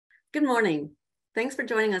Good morning. Thanks for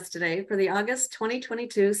joining us today for the August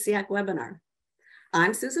 2022 SEAC webinar.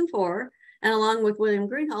 I'm Susan Foer, and along with William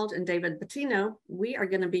Greenhalgh and David Bettino, we are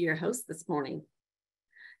going to be your hosts this morning.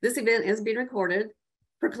 This event is being recorded.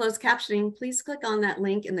 For closed captioning, please click on that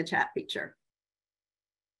link in the chat feature.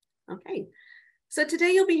 Okay, so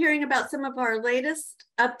today you'll be hearing about some of our latest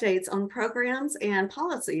updates on programs and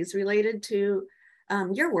policies related to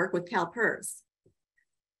your work with CalPERS.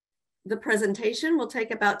 The presentation will take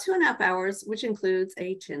about 2.5 hours, which includes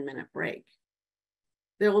a 10-minute break.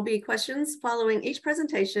 There will be questions following each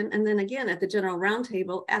presentation and then again at the general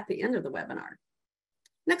roundtable at the end of the webinar.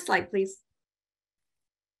 Next slide, please.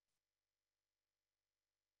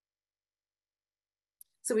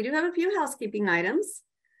 So we do have a few housekeeping items.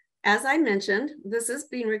 As I mentioned, this is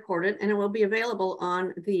being recorded and it will be available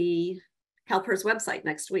on the CalPERS website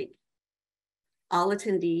next week. All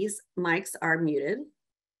attendees' mics are muted.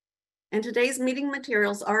 And today's meeting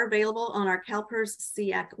materials are available on our CalPERS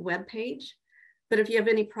SEAC webpage. But if you have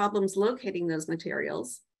any problems locating those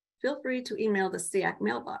materials, feel free to email the SEAC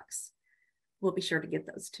mailbox. We'll be sure to get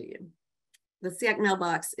those to you. The SEAC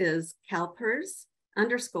mailbox is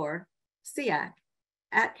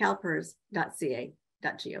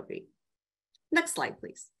calpers_SEAC@calpers.ca.gov. Next slide,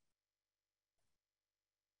 please.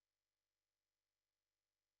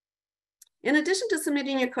 In addition to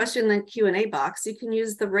submitting your question in the Q&A box, you can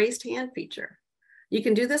use the raised hand feature. You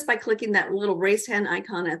can do this by clicking that little raised hand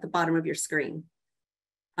icon at the bottom of your screen.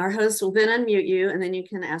 Our host will then unmute you and then you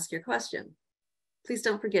can ask your question. Please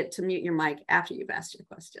don't forget to mute your mic after you've asked your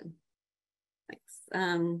question. Thanks.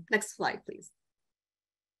 Next slide, please.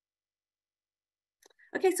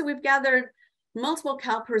 Okay, so we've gathered multiple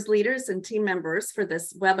CalPERS leaders and team members for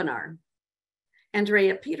this webinar.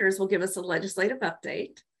 Andrea Peters will give us a legislative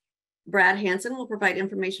update. Brad Hansen will provide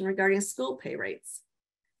information regarding school pay rates.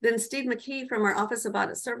 Then Steve McKee from our Office of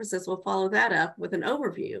Audit Services will follow that up with an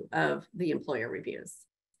overview of the employer reviews.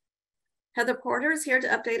 Heather Porter is here to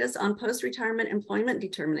update us on post-retirement employment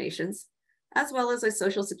determinations, as well as a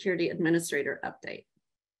Social Security Administrator update.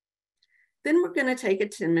 Then we're going to take a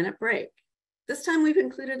 10-minute break. This time we've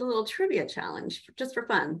included a little trivia challenge just for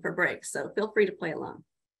fun for breaks, so feel free to play along.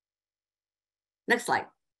 Next slide.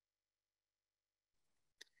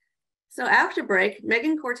 So after break,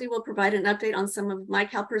 Megan Corti will provide an update on some of my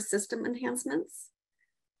CalPERS system enhancements.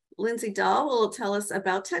 Lindsay Dahl will tell us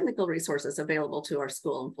about technical resources available to our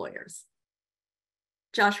school employers.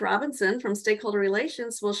 Josh Robinson from Stakeholder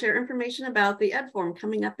Relations will share information about the Ed Forum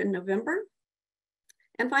coming up in November.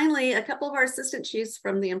 And finally, a couple of our assistant chiefs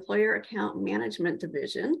from the Employer Account Management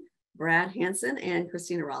Division, Brad Hansen and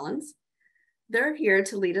Christina Rollins. They're here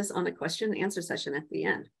to lead us on a question and answer session at the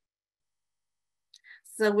end.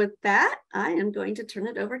 So with that, I am going to turn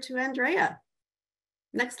it over to Andrea.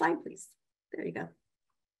 Next slide, please. There you go.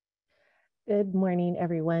 Good morning,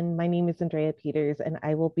 everyone. My name is Andrea Peters, and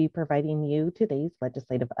I will be providing you today's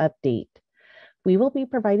legislative update. We will be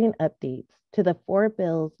providing updates to the 4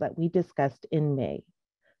 bills that we discussed in May.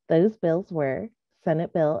 Those bills were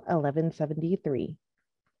Senate Bill 1173,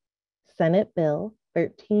 Senate Bill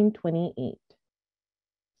 1328,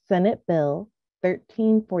 Senate Bill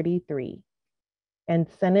 1343, and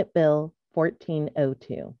Senate Bill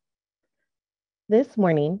 1402. This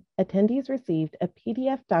morning, attendees received a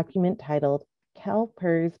PDF document titled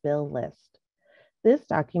CalPERS Bill List. This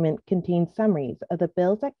document contains summaries of the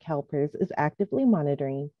bills that CalPERS is actively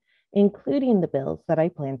monitoring, including the bills that I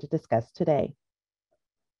plan to discuss today.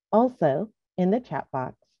 Also, in the chat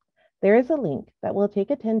box, there is a link that will take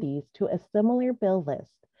attendees to a similar bill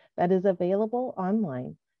list that is available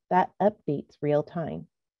online that updates real time.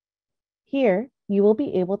 Here, you will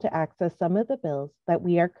be able to access some of the bills that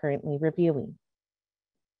we are currently reviewing.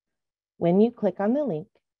 When you click on the link,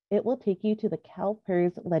 it will take you to the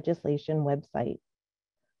CalPERS legislation website.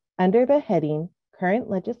 Under the heading Current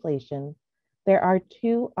Legislation, there are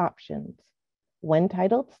 2 options, one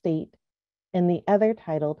titled State and the other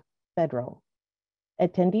titled Federal.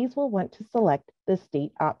 Attendees will want to select the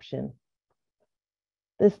State option.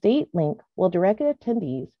 The State link will direct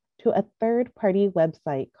attendees to a third-party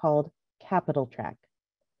website called Capital Track.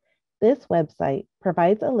 This website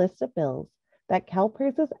provides a list of bills that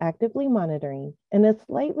CalPERS is actively monitoring in a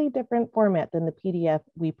slightly different format than the PDF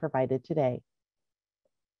we provided today.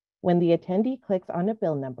 When the attendee clicks on a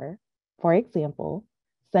bill number, for example,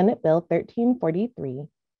 Senate Bill 1343,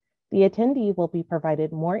 the attendee will be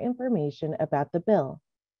provided more information about the bill,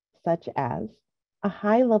 such as a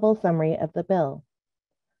high-level summary of the bill,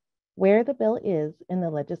 where the bill is in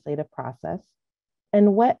the legislative process,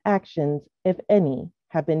 and what actions, if any,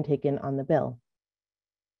 have been taken on the bill.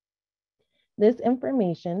 This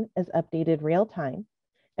information is updated real time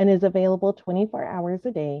and is available 24 hours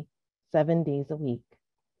a day, 7 days a week.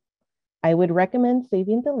 I would recommend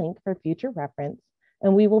saving the link for future reference,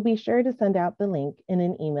 and we will be sure to send out the link in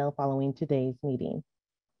an email following today's meeting.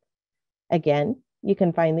 Again, you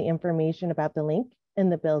can find the information about the link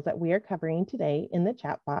and the bills that we are covering today in the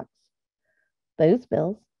chat box. Those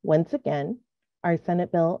bills, once again, are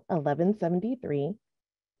Senate Bill 1173,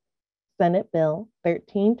 Senate Bill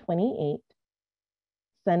 1328,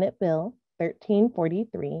 Senate Bill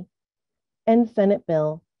 1343, and Senate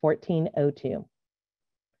Bill 1402.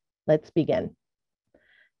 Let's begin.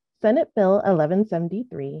 Senate Bill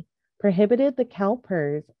 1173 prohibited the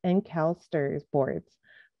CalPERS and CalSTRS boards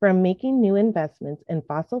from making new investments in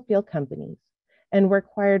fossil fuel companies and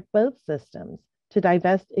required both systems to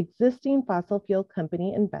divest existing fossil fuel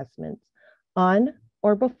company investments on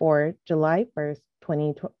or before July 1st,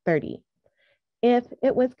 2030, if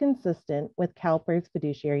it was consistent with CalPERS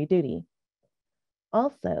fiduciary duty.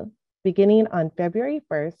 Also, beginning on February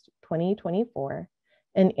 1st, 2024,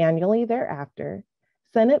 and annually thereafter,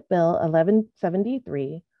 Senate Bill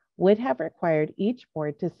 1173 would have required each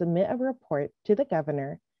board to submit a report to the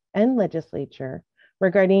governor and legislature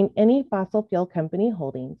regarding any fossil fuel company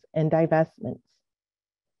holdings and divestments.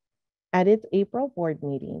 At its April board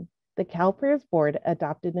meeting, the CalPERS board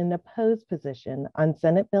adopted an opposed position on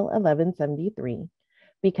Senate Bill 1173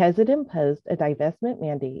 because it imposed a divestment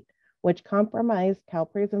mandate which compromised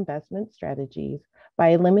CalPERS investment strategies by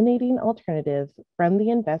eliminating alternatives from the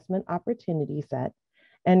investment opportunity set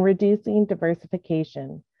and reducing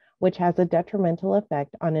diversification, which has a detrimental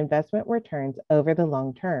effect on investment returns over the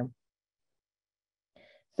long term.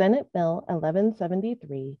 Senate Bill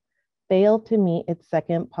 1173 failed to meet its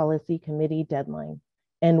second policy committee deadline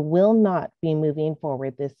and will not be moving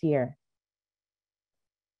forward this year.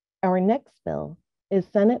 Our next bill is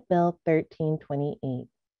Senate Bill 1328.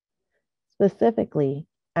 Specifically,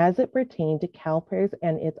 as it pertained to CalPERS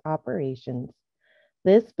and its operations,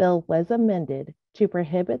 this bill was amended to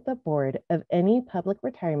prohibit the board of any public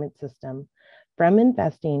retirement system from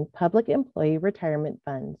investing public employee retirement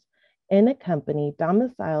funds in a company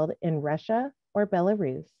domiciled in Russia or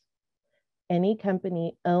Belarus, any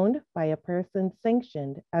company owned by a person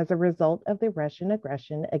sanctioned as a result of the Russian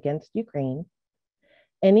aggression against Ukraine,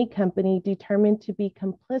 any company determined to be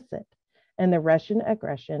complicit in the Russian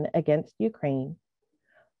aggression against Ukraine,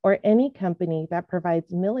 or any company that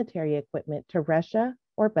provides military equipment to Russia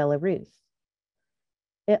or Belarus.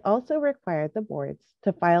 It also required the boards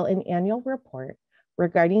to file an annual report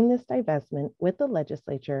regarding this divestment with the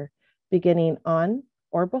legislature beginning on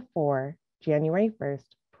or before January 1st,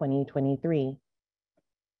 2023.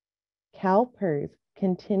 CalPERS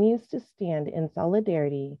continues to stand in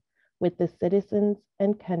solidarity with the citizens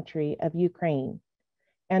and country of Ukraine,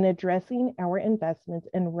 and addressing our investments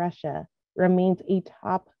in Russia remains a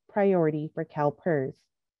top priority for CalPERS.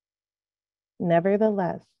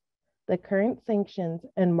 Nevertheless, the current sanctions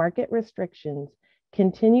and market restrictions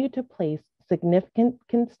continue to place significant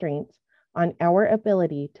constraints on our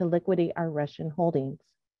ability to liquidate our Russian holdings.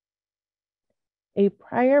 A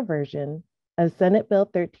prior version of Senate Bill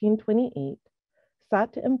 1328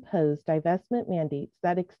 sought to impose divestment mandates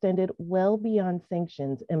that extended well beyond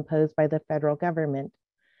sanctions imposed by the federal government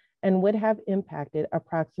and would have impacted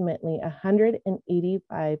approximately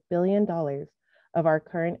 $185 billion of our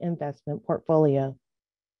current investment portfolio.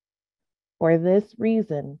 For this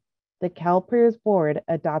reason, the CalPERS board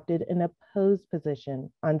adopted an opposed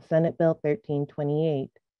position on Senate Bill 1328.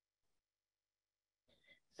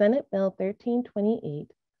 Senate Bill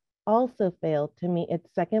 1328 also failed to meet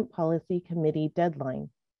its second policy committee deadline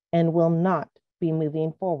and will not be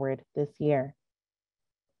moving forward this year.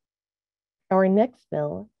 Our next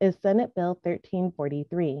bill is Senate Bill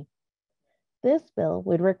 1343. This bill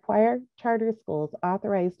would require charter schools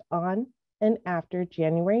authorized on and after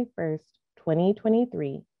January 1st,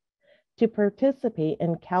 2023 to participate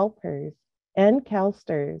in CalPERS and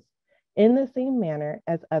CalSTRS in the same manner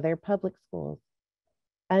as other public schools,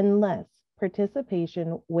 unless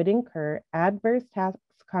participation would incur adverse tax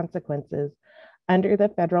consequences under the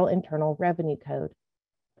Federal Internal Revenue Code.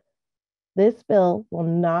 This bill will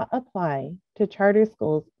not apply to charter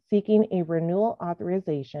schools seeking a renewal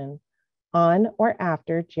authorization on or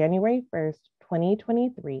after January 1st,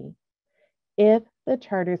 2023, if the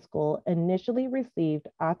charter school initially received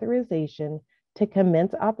authorization to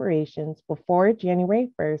commence operations before January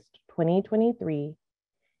 1st, 2023,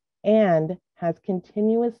 and has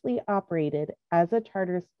continuously operated as a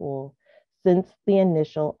charter school since the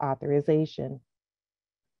initial authorization.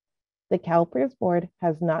 The CalPERS board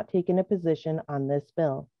has not taken a position on this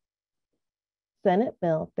bill. Senate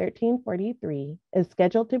Bill 1343 is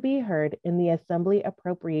scheduled to be heard in the Assembly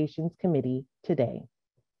Appropriations Committee today.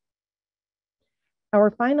 Our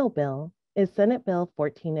final bill is Senate Bill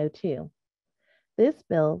 1402. This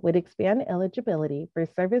bill would expand eligibility for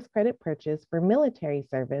service credit purchase for military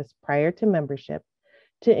service prior to membership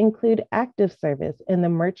to include active service in the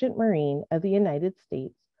Merchant Marine of the United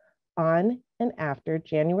States on and after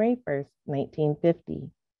January 1st, 1950.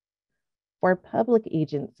 For public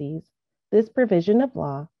agencies, this provision of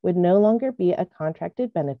law would no longer be a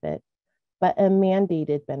contracted benefit, but a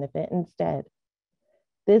mandated benefit instead.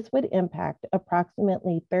 This would impact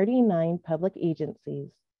approximately 39 public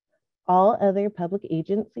agencies. All other public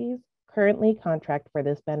agencies currently contract for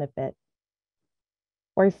this benefit.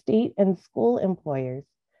 For state and school employers,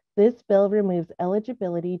 this bill removes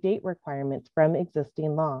eligibility date requirements from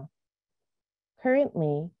existing law.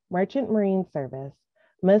 Currently, Merchant Marine service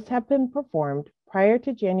must have been performed prior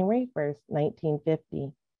to January 1st,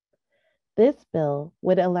 1950. This bill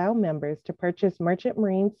would allow members to purchase Merchant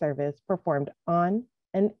Marine service performed on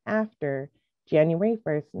and after January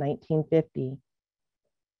 1st, 1950.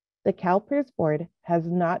 The CalPERS board has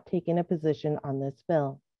not taken a position on this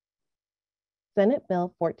bill. Senate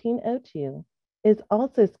Bill 1402 is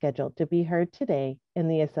also scheduled to be heard today in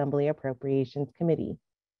the Assembly Appropriations Committee.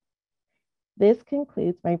 This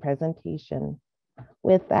concludes my presentation.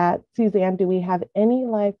 With that, Suzanne, do we have any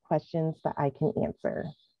live questions that I can answer?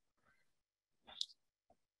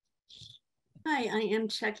 Hi, I am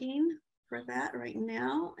checking for that right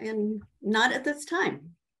now and not at this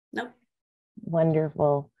time. Nope.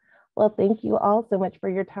 Wonderful. Well, thank you all so much for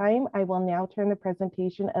your time. I will now turn the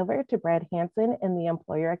presentation over to Brad Hansen in the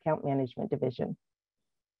Employer Account Management Division.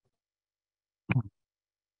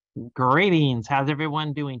 Greetings. How's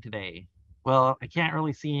everyone doing today? Well, I can't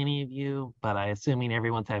really see any of you, but I'm assuming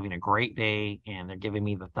everyone's having a great day and they're giving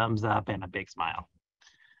me the thumbs up and a big smile.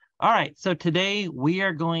 All right, so today we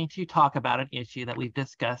are going to talk about an issue that we've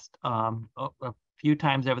discussed a few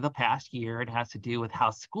times over the past year. It has to do with how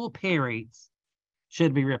school pay rates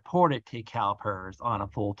should be reported to CalPERS on a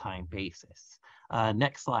full-time basis.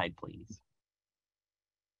 Next slide, please.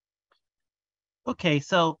 Okay,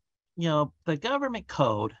 so, the government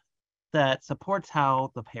code that supports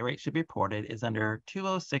how the pay rate should be reported is under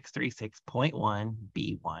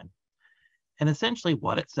 20636.1B1. And essentially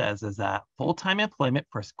what it says is that full-time employment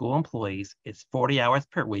for school employees is 40 hours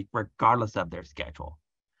per week, regardless of their schedule.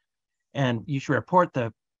 And you should report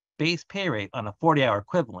the base pay rate on a 40-hour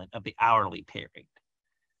equivalent of the hourly pay rate.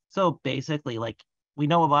 So basically, like, we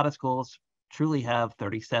know a lot of schools truly have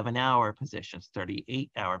 37-hour positions,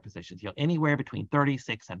 38-hour positions, anywhere between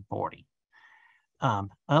 36 and 40.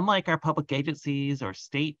 Unlike our public agencies or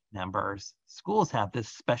state members, schools have this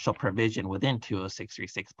special provision within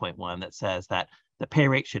 20636.1 that says that the pay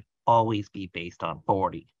rate should always be based on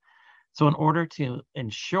 40. So in order to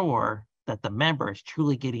ensure that the member is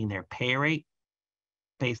truly getting their pay rate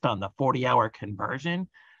based on the 40-hour conversion,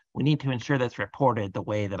 we need to ensure that's reported the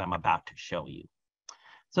way that I'm about to show you.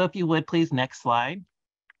 So if you would, please, next slide.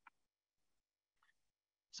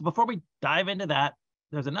 So before we dive into that,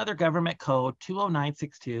 there's another government code,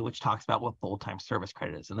 20962, which talks about what full-time service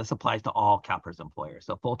credit is. And this applies to all CalPERS employers.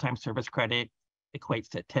 So full-time service credit equates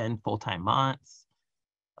to 10 full-time months,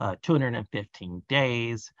 215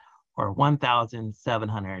 days, or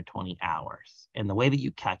 1,720 hours. And the way that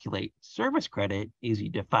you calculate service credit is you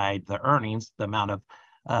divide the earnings, the amount of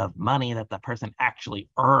money that the person actually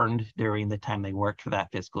earned during the time they worked for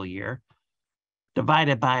that fiscal year,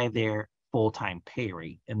 divided by their full-time pay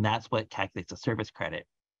rate, and that's what calculates the service credit.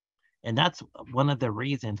 And that's one of the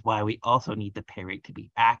reasons why we also need the pay rate to be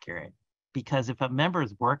accurate, because if a member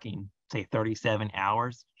is working, say, 37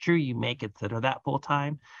 hours, sure, you may consider that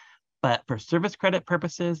full-time, but for service credit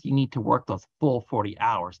purposes, you need to work those full 40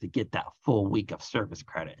 hours to get that full week of service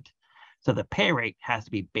credit. So the pay rate has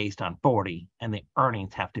to be based on 40, and the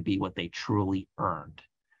earnings have to be what they truly earned.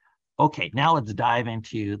 Okay, now let's dive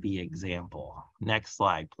into the example. Next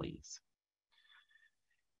slide, please.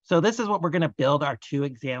 So this is what we're going to build our two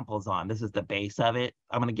examples on. This is the base of it.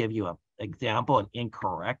 I'm going to give you an example, an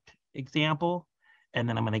incorrect example, and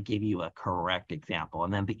then I'm going to give you a correct example.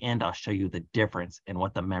 And then at the end, I'll show you the difference in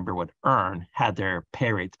what the member would earn had their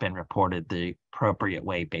pay rates been reported the appropriate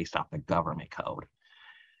way based off the government code.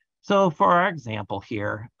 So for our example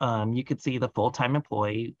here, you can see the full-time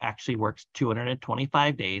employee actually works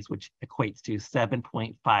 225 days, which equates to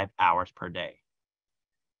 7.5 hours per day.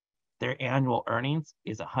 Their annual earnings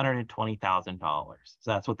is $120,000.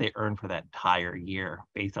 So that's what they earn for that entire year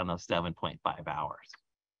based on those 7.5 hours.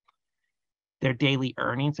 Their daily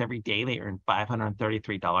earnings, every day they earn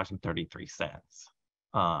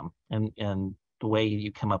 $533.33. And the way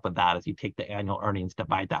you come up with that is you take the annual earnings,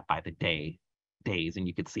 divide that by the days, and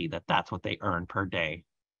you can see that that's what they earn per day.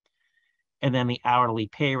 And then the hourly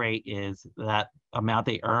pay rate is that amount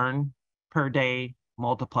they earn per day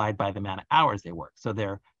multiplied by the amount of hours they work. So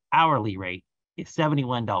their hourly rate is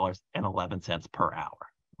 $71.11 per hour.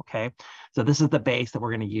 Okay, so this is the base that we're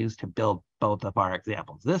going to use to build both of our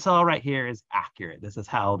examples. This all right here is accurate. This is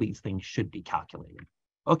how these things should be calculated.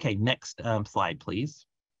 Okay, next slide, please.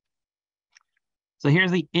 So here's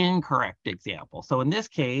the incorrect example. So in this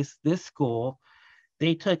case, this school,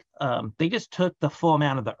 they just took the full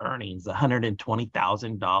amount of the earnings,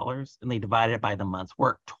 $120,000, and they divided it by the months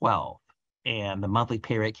worked, 12. And the monthly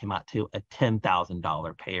pay rate came out to a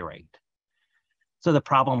 $10,000 pay rate. So the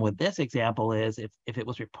problem with this example is if it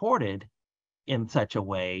was reported in such a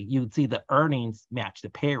way, you'd see the earnings match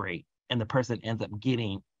the pay rate, and the person ends up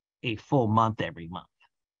getting a full month every month.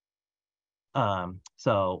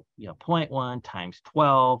 So, 0.1 times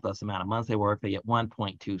 12, that's the amount of months they work, they get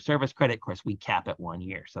 1.2 service credit. Of course, we cap at 1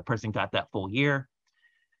 year. So the person got that full year.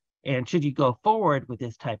 And should you go forward with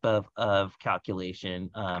this type of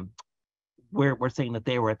calculation, we're saying that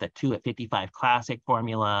they were at the 2 at 55 classic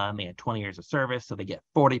formula, and they had 20 years of service, so they get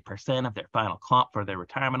 40% of their final comp for their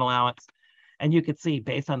retirement allowance. And you could see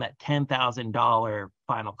based on that $10,000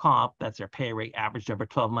 final comp, that's their pay rate averaged over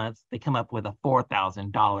 12 months, they come up with a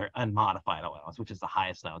 $4,000 unmodified allowance, which is the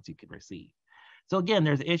highest allowance you could receive. So again,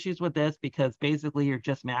 there's issues with this because basically you're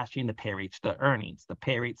just matching the pay rate to the earnings. The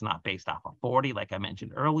pay rate's not based off of 40, like I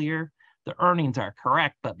mentioned earlier. The earnings are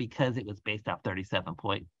correct, but because it was based off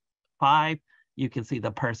 37.5, you can see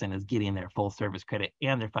the person is getting their full service credit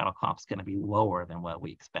and their final comp is going to be lower than what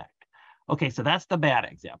we expect. Okay, so that's the bad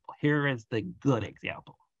example. Here is the good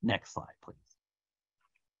example. Next slide, please.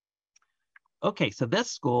 Okay, so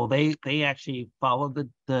this school, they actually followed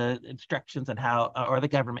the instructions on how, or the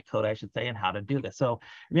government code, I should say, and how to do this. So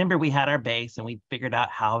remember, we had our base and we figured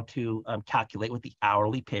out how to calculate what the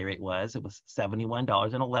hourly pay rate was. It was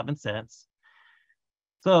 $71.11.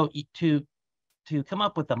 So to come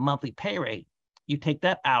up with the monthly pay rate, you take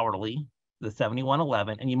that hourly, the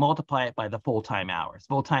 $71.11, and you multiply it by the full-time hours.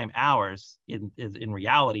 Full-time hours in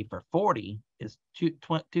reality for 40 is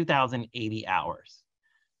 2,080 hours.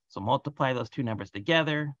 So multiply those two numbers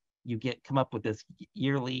together, you come up with this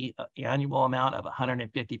yearly annual amount of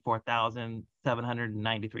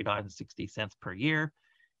 $154,793.60 per year,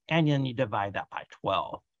 and then you divide that by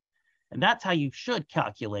 12. And that's how you should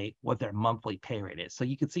calculate what their monthly pay rate is. So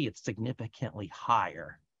you can see it's significantly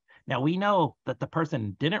higher. Now we know that the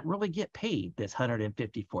person didn't really get paid this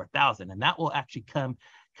 $154,000, and that will actually come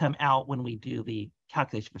out when we do the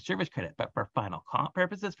calculation for service credit. But for final comp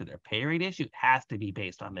purposes, for their pay rate issue, it has to be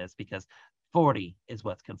based on this because 40 is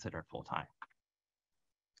what's considered full-time.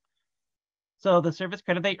 So the service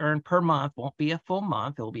credit they earn per month won't be a full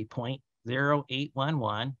month. It will be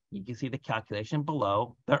 0.0811. You can see the calculation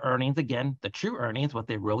below. The earnings, again, the true earnings, what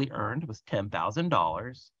they really earned was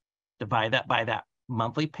 $10,000. Divide that by that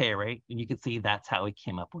monthly pay rate, and you can see that's how we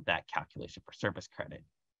came up with that calculation for service credit.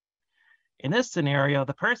 In this scenario,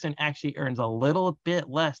 the person actually earns a little bit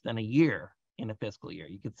less than a year in a fiscal year.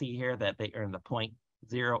 You can see here that they earned the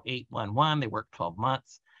 0.0811. They worked 12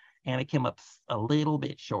 months, and it came up a little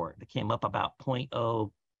bit short. It came up about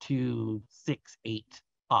 0.0268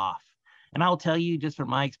 off. And I'll tell you, just from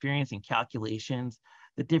my experience in calculations,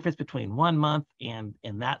 the difference between 1 month and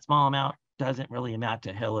that small amount doesn't really amount to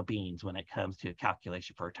a hill of beans when it comes to a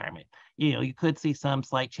calculation for retirement. You could see some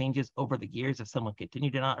slight changes over the years if someone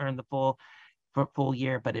continued to not earn the full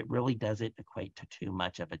year, but it really doesn't equate to too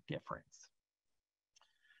much of a difference.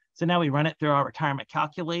 So now we run it through our retirement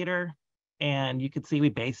calculator, and you can see we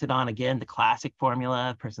base it on, again, the classic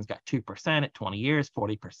formula. The person's got 2% at 20 years,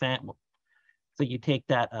 40%. So you take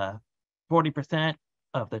that 40%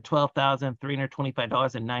 of the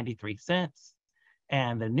 $12,325.93,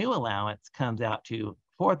 and the new allowance comes out to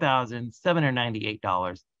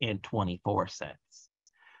 $4,798.24.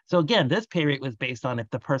 So again, this pay rate was based on if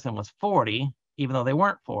the person was 40, even though they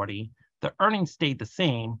weren't 40, the earnings stayed the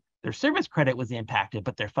same. Their service credit was impacted,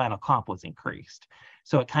 but their final comp was increased.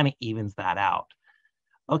 So it kind of evens that out.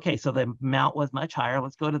 Okay, so the amount was much higher.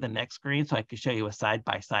 Let's go to the next screen so I can show you a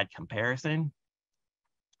side-by-side comparison.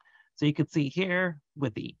 So you can see here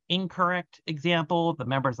with the incorrect example, the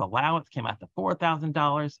member's allowance came out to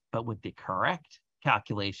 $4,000, but with the correct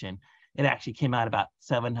calculation, it actually came out about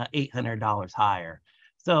 $800 higher.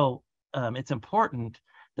 So it's important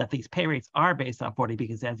that these pay rates are based on 40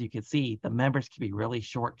 because, as you can see, the members can be really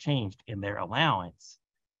shortchanged in their allowance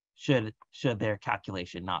should their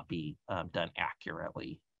calculation not be done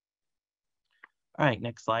accurately. All right,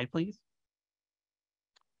 next slide, please.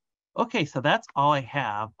 Okay, so that's all I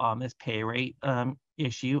have on this pay rate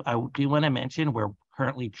issue. I do want to mention we're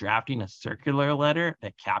currently drafting a circular letter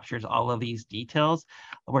that captures all of these details.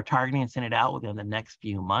 We're targeting to send it out within the next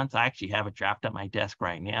few months. I actually have a draft at my desk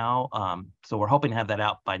right now. So we're hoping to have that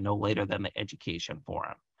out by no later than the education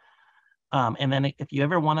forum. And then if you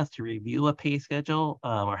ever want us to review a pay schedule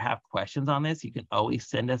or have questions on this, you can always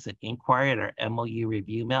send us an inquiry at our MOU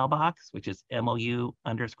review mailbox, which is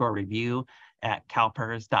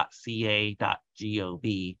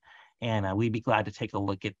MOU_review@calpers.ca.gov. And we'd be glad to take a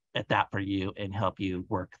look at that for you and help you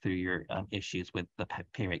work through your issues with the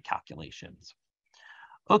pay rate calculations.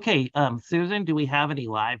 Okay, Susan, do we have any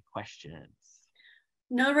live questions?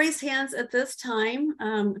 No raised hands at this time.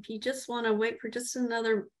 If you just want to wait for just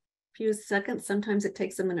another few seconds, sometimes it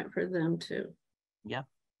takes a minute for them to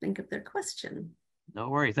think of their question. No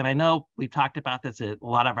worries. And I know we've talked about this at a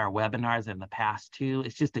lot of our webinars in the past too.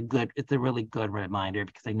 It's a really good reminder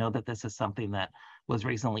because I know that this is something that was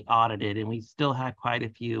recently audited and we still had quite a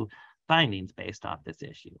few findings based off this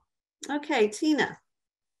issue. Okay, Tina,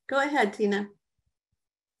 go ahead, Tina.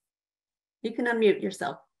 You can unmute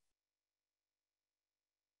yourself.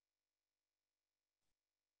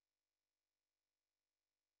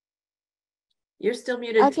 You're still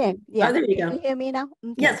muted. Okay, yeah. Oh, there you go. Can you hear me now?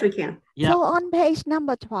 Okay. Yes, we can. Yep. So on page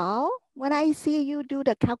number 12, when I see you do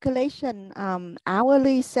the calculation,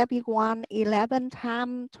 hourly 7111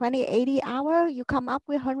 times 2080 hour, you come up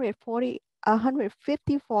with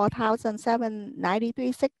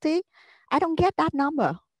 154,793.60. I don't get that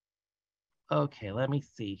number. Okay, let me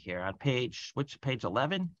see here on page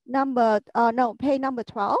 11? No, page number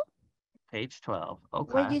 12. Page 12.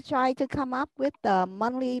 Okay. When you try to come up with the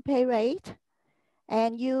monthly pay rate,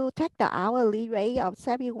 and you take the hourly rate of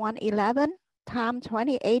 7111 times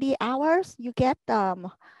 2080 hours, you get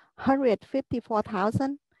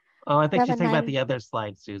 154,000. Oh, I think she's talking about the other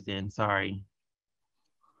slide, Susan. Sorry.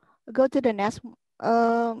 Go to the next.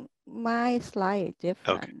 My slide is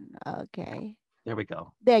different. Okay. There we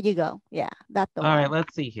go. There you go. Yeah, that's the one. All right,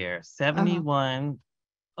 let's see here.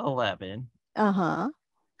 7111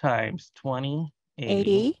 times 2080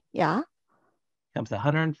 80. Yeah. comes to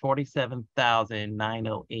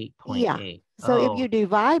 147,908.8. Yeah. So if you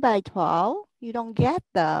divide by 12, you don't get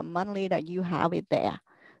the monthly that you have it there.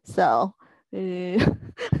 So that's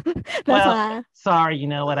why. Sorry, you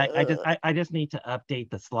know what? I just need to update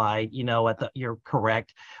the slide. You know what? You're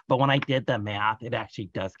correct, but when I did the math, it actually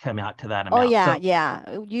does come out to that amount. Oh yeah,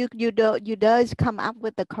 yeah. You does come up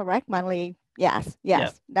with the correct monthly. Yes.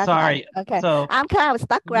 Yep. That's sorry. Right. Okay. So I'm kind of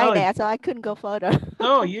stuck right there, so I couldn't go further.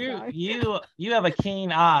 Oh, you have a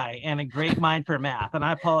keen eye and a great mind for math, and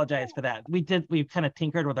I apologize for that. We've kind of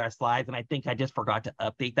tinkered with our slides, and I think I just forgot to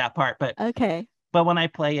update that part. But okay. But when I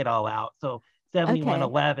play it all out, so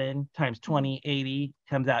 7111 times 2080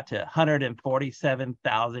 comes out to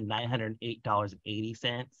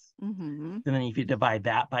 $147,908.80. And then if you divide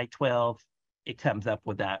that by 12, it comes up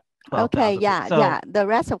with that. Okay, yeah. The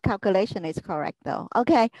rest of calculation is correct though.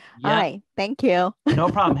 Okay. Yep. All right. Thank you. No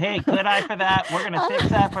problem. Hey, good eye for that. We're going to fix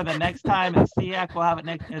that for the next time at SEAC. We'll have it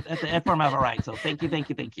next at the Ed Forum. All right. So thank you.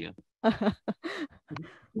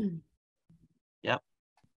 Yep.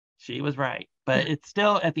 She was right. But it's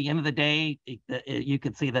still, at the end of the day, you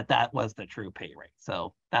could see that was the true pay rate.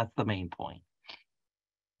 So that's the main point.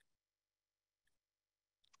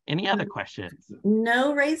 Any other questions?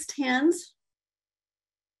 No raised hands.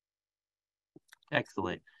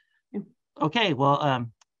 Excellent. Okay, well,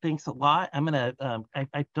 thanks a lot. I'm gonna,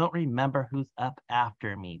 I don't remember who's up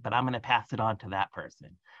after me, but I'm gonna pass it on to that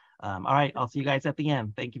person. All right, I'll see you guys at the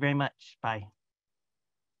end. Thank you very much. Bye.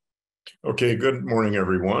 Okay, good morning,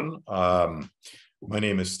 everyone. My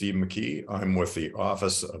name is Steve McKee. I'm with the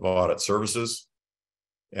Office of Audit Services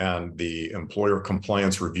and the Employer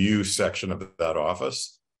Compliance Review section of that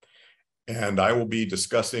office. And I will be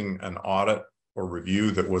discussing an audit or review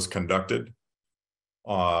that was conducted.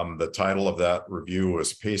 The title of that review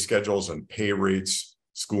was Pay Schedules and Pay Rates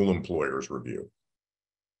School Employers Review.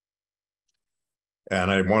 And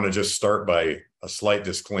I want to just start by a slight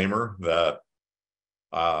disclaimer that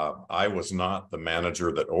I was not the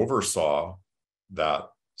manager that oversaw that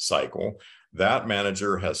cycle. That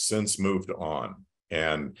manager has since moved on.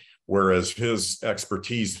 And whereas his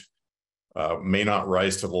expertise may not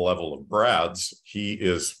rise to the level of Brad's, he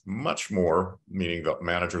is much more, meaning the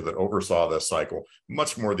manager that oversaw this cycle,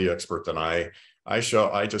 much more the expert than I. I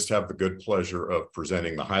just have the good pleasure of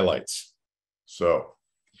presenting the highlights. So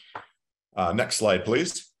next slide,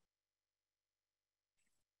 please.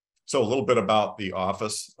 So a little bit about the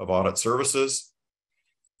Office of Audit Services.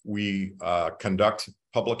 We conduct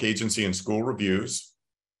public agency and school reviews.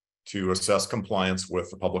 to assess compliance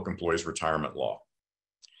with the Public Employees Retirement Law.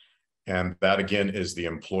 And that again is the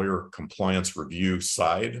employer compliance review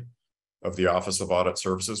side of the Office of Audit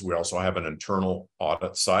Services. We also have an internal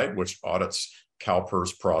audit side, which audits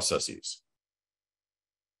CalPERS processes.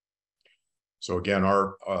 So again,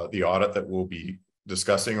 the audit that we'll be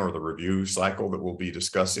discussing, or the review cycle that we'll be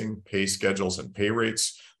discussing, pay schedules and pay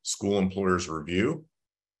rates, school employers review.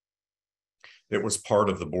 It was part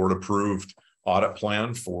of the board approved audit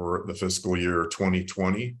plan for the fiscal year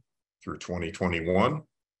 2020 through 2021.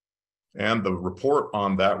 And the report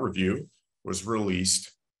on that review was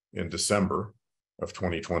released in December of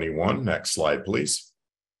 2021. Next slide, please.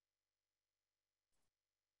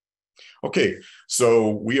 Okay, so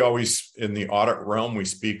we always, in the audit realm, we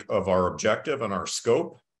speak of our objective and our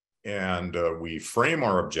scope, and we frame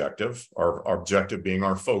our objective being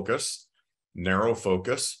our focus, narrow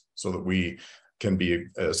focus, so that we can be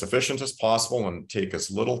as efficient as possible and take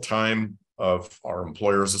as little time of our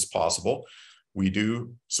employers as possible. We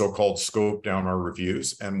do so-called scope down our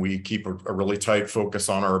reviews, and we keep a really tight focus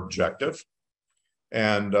on our objective.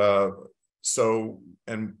 And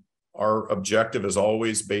our objective is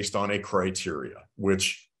always based on a criteria,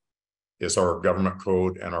 which is our government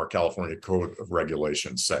code and our California Code of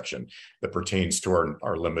Regulations section that pertains to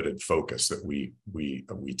our limited focus that we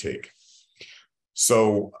take.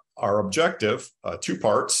 So our objective, two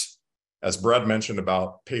parts, as Brad mentioned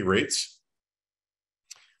about pay rates.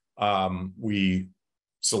 We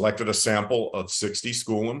selected a sample of 60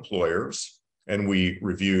 school employers, and we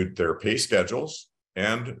reviewed their pay schedules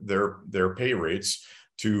and their pay rates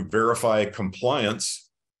to verify compliance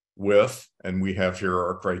with, and we have here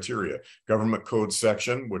our criteria, government code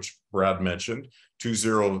section, which Brad mentioned,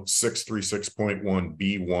 20636.1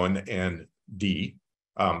 B1 and D.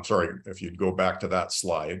 Sorry, if you'd go back to that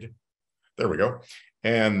slide. There we go.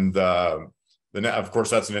 And of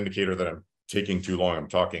course, that's an indicator that I'm taking too long. I'm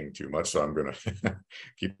talking too much, so I'm going to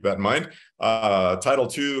keep that in mind. Title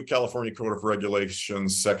 2, California Code of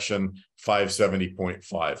Regulations, section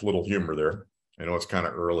 570.5. Little humor there. I know it's kind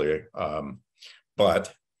of early,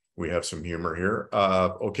 but we have some humor here.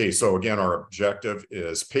 Okay, so again, our objective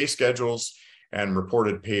is pay schedules and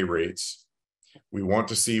reported pay rates. We want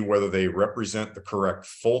to see whether they represent the correct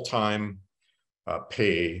full-time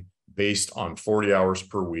pay based on 40 hours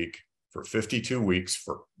per week for 52 weeks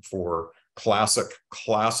for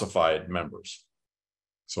classified members.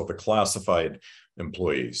 So the classified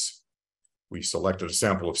employees. We selected a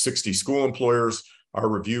sample of 60 school employers. Our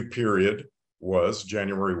review period was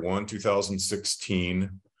January 1,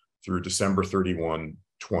 2016 through December 31,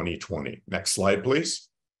 2020. Next slide, please.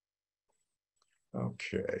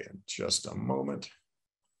 Okay, in just a moment.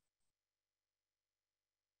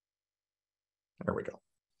 There we go.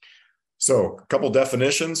 So a couple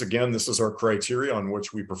definitions. Again, this is our criteria on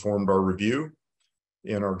which we performed our review.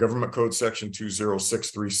 In our government code section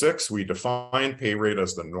 20636, we define pay rate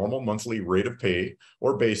as the normal monthly rate of pay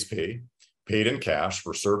or base pay paid in cash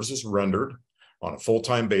for services rendered on a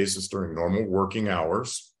full-time basis during normal working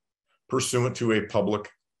hours pursuant to a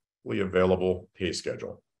publicly available pay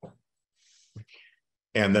schedule.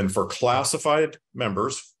 And then for classified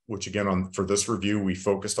members, which again, for this review, we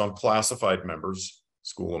focused on classified members,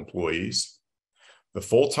 school employees. The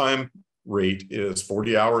full-time rate is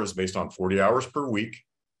 40 hours based on 40 hours per week,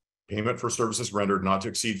 payment for services rendered not to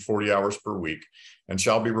exceed 40 hours per week, and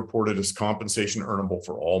shall be reported as compensation earnable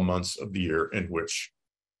for all months of the year in which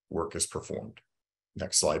work is performed.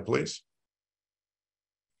 Next slide, please.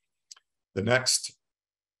 The next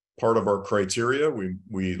part of our criteria,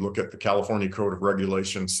 we look at the California Code of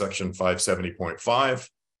Regulations, section 570.5,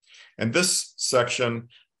 and this section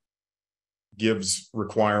gives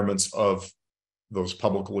requirements of those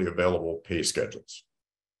publicly available pay schedules.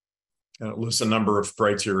 And it lists a number of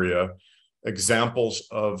criteria. Examples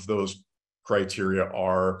of those criteria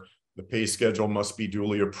are the pay schedule must be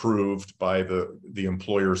duly approved by the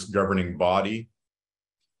employer's governing body.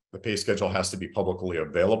 The pay schedule has to be publicly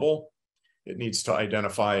available. It needs to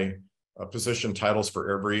identify position titles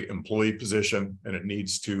for every employee position, and it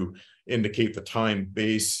needs to indicate the time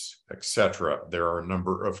base, etc. There are a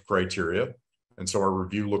number of criteria. And so our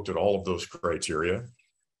review looked at all of those criteria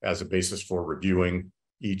as a basis for reviewing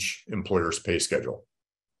each employer's pay schedule.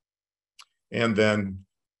 And then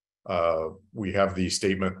we have the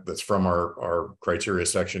statement that's from our criteria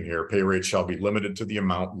section here. Pay rate shall be limited to the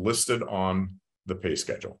amount listed on the pay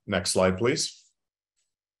schedule. Next slide, please.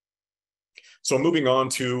 So moving on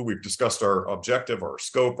to, we've discussed our objective, our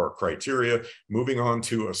scope, our criteria, moving on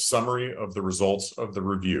to a summary of the results of the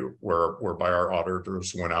review, whereby our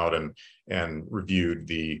auditors went out and reviewed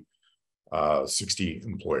the 60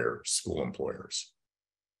 school employers.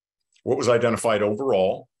 What was identified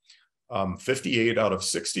overall? 58 out of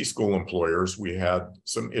 60 school employers, we had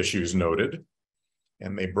some issues noted,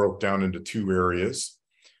 and they broke down into two areas.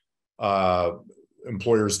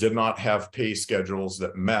 Employers did not have pay schedules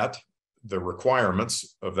that met the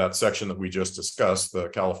requirements of that section that we just discussed, the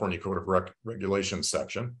California Code of Regulations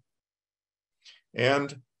section.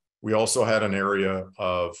 And we also had an area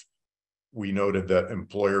of, we noted that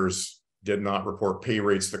employers did not report pay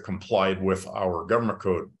rates that complied with our government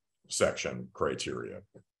code section criteria,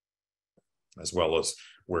 as well as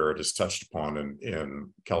where it is touched upon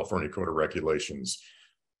in California Code of Regulations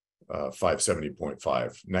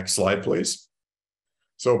 570.5. Next slide, please.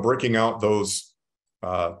 So breaking out those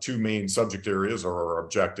two main subject areas are our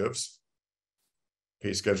objectives,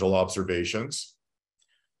 pay schedule observations.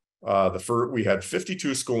 We had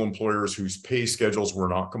 52 school employers whose pay schedules were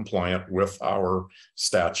not compliant with our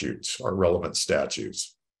statutes, our relevant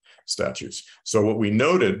statutes. So what we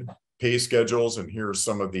noted, pay schedules, and here's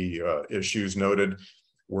some of the issues noted,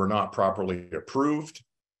 were not properly approved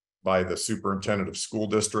by the superintendent of school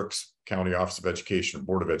districts, county office of education,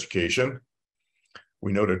 board of education.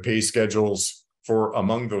 We noted pay schedules for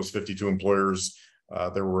among those 52 employers.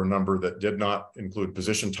 There were a number that did not include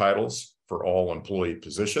position titles for all employee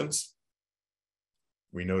positions.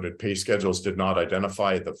 We noted pay schedules did not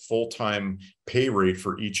identify the full-time pay rate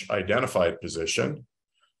for each identified position.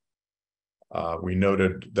 We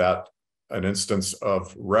noted that an instance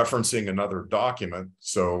of referencing another document.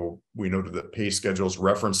 So we noted that pay schedules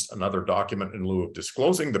referenced another document in lieu of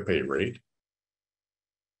disclosing the pay rate.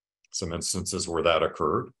 Some instances where that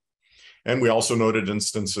occurred. And we also noted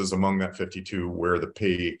instances among that 52 where the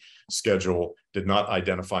pay schedule did not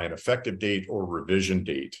identify an effective date or revision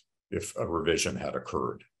date if a revision had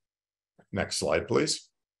occurred. Next slide, please.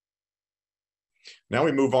 Now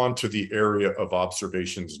we move on to the area of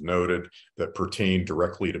observations noted that pertain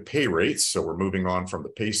directly to pay rates. So we're moving on from the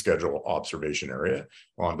pay schedule observation area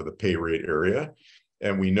onto the pay rate area.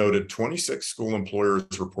 And we noted 26 school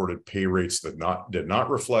employers reported pay rates that did not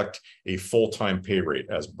reflect a full-time pay rate,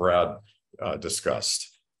 as Brad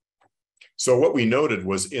discussed. So what we noted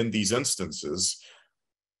was in these instances,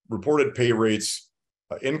 reported pay rates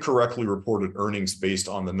incorrectly reported earnings based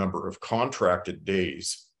on the number of contracted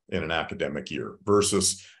days in an academic year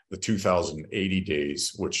versus the 2,080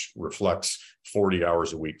 days, which reflects 40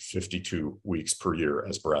 hours a week, 52 weeks per year,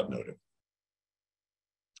 as Brad noted.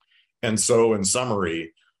 And so in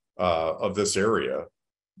summary of this area,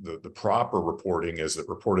 the proper reporting is that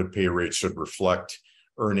reported pay rates should reflect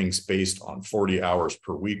earnings based on 40 hours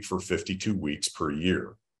per week for 52 weeks per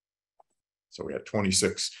year. So we had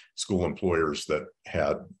 26 school employers that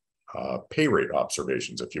had pay rate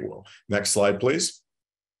observations, if you will. Next slide, please.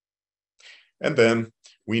 And then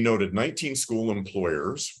we noted 19 school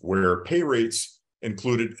employers where pay rates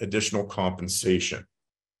included additional compensation.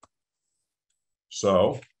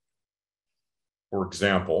 So, for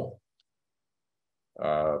example,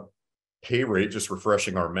 pay rate, just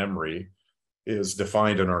refreshing our memory, is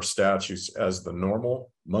defined in our statutes as the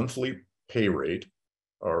normal monthly pay rate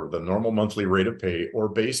or the normal monthly rate of pay or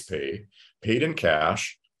base pay paid in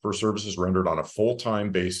cash for services rendered on a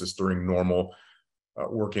full-time basis during normal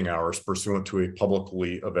working hours pursuant to a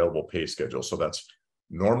publicly available pay schedule. So that's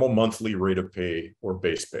normal monthly rate of pay or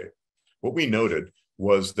base pay. What we noted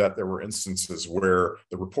was that there were instances where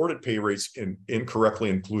the reported pay rates incorrectly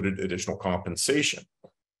included additional compensation,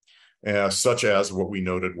 such as what we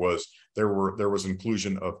noted was there was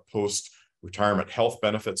inclusion of post-retirement health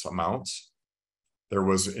benefits amounts. There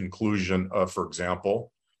was inclusion of, for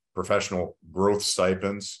example, professional growth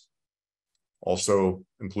stipends, also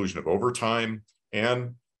inclusion of overtime, and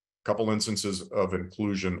a couple instances of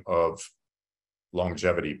inclusion of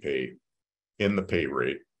longevity pay in the pay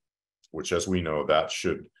rate, which, as we know, that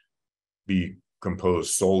should be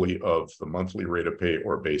composed solely of the monthly rate of pay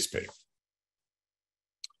or base pay.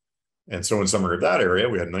 And so in summary of that area,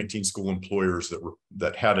 we had 19 school employers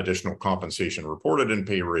that had additional compensation reported in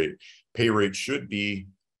pay rate. Pay rate should be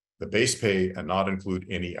the base pay and not include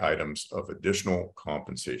any items of additional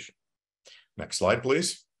compensation. Next slide,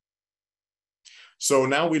 please. So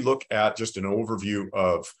now we look at just an overview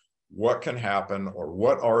of what can happen or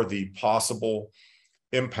what are the possible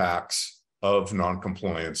impacts of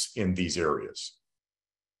noncompliance in these areas.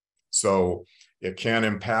 So it can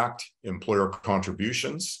impact employer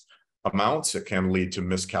contributions amounts. It can lead to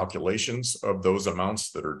miscalculations of those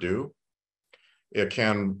amounts that are due. It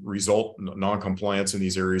can result, noncompliance in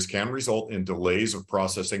these areas can result in delays of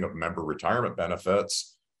processing of member retirement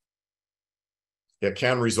benefits. It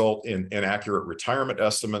can result in inaccurate retirement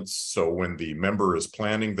estimates. So when the member is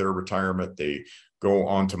planning their retirement, they go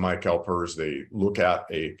on to my CalPERS, they look at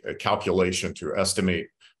a calculation to estimate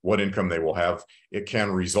what income they will have. It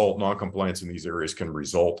can result, non-compliance in these areas can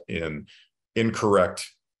result in incorrect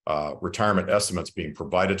retirement estimates being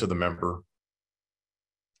provided to the member,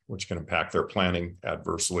 which can impact their planning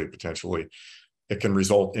adversely, potentially. It can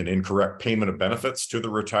result in incorrect payment of benefits to the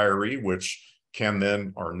retiree, which can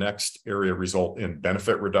then, our next area, result in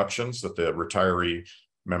benefit reductions that the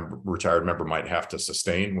retired member might have to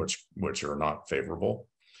sustain, which are not favorable.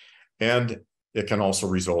 And it can also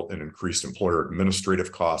result in increased employer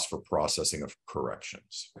administrative costs for processing of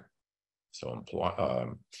corrections. So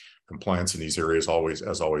compliance in these areas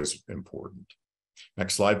as always important.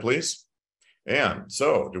 Next slide, please. And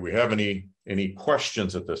so, do we have any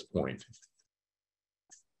questions at this point?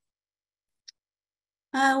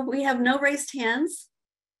 We have no raised hands.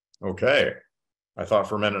 Okay. I thought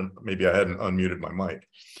for a minute maybe I hadn't unmuted my mic,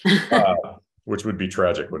 which would be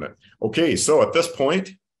tragic, wouldn't it? Okay, so at this point,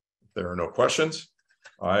 if there are no questions,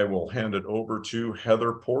 I will hand it over to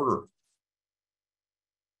Heather Porter.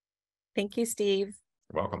 Thank you, Steve.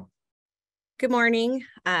 You're welcome. Good morning.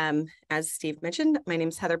 As Steve mentioned, my name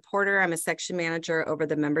is Heather Porter. I'm a section manager over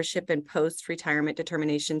the membership and post-retirement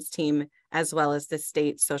determinations team, as well as the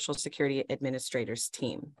state Social Security administrators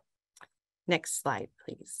team. Next slide,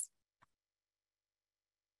 please.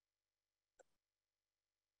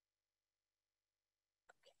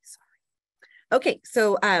 Okay,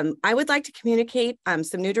 so I would like to communicate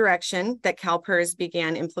some new direction that CalPERS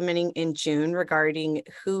began implementing in June regarding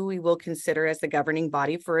who we will consider as the governing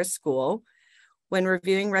body for a school. When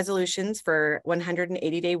reviewing resolutions for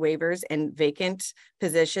 180-day waivers and vacant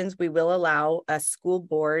positions, we will allow a school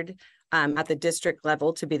board at the district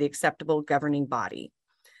level to be the acceptable governing body.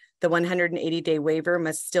 The 180-day waiver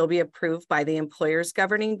must still be approved by the employer's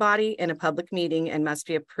governing body in a public meeting and must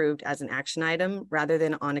be approved as an action item rather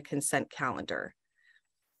than on a consent calendar.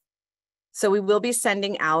 So we will be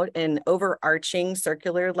sending out an overarching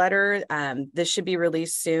circular letter. This should be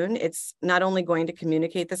released soon. It's not only going to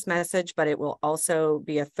communicate this message, but it will also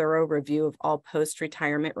be a thorough review of all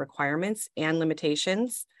post-retirement requirements and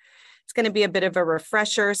limitations. It's going to be a bit of a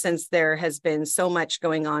refresher since there has been so much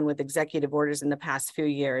going on with executive orders in the past few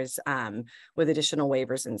years with additional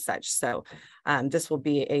waivers and such. So this will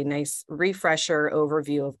be a nice refresher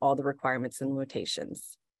overview of all the requirements and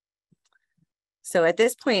limitations. So at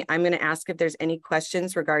this point, I'm going to ask if there's any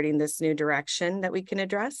questions regarding this new direction that we can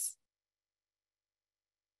address.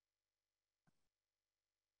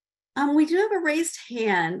 We do have a raised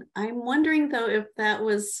hand. I'm wondering though if that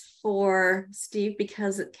was for Steve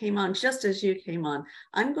because it came on just as you came on.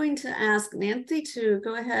 I'm going to ask Nancy to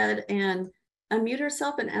go ahead and unmute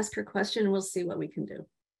herself and ask her question. We'll see what we can do.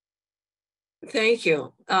 Thank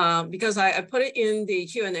you. Because I put it in the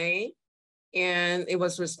Q&A and it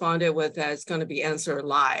was responded with that it's going to be answered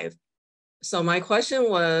live. So my question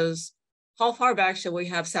was, how far back should we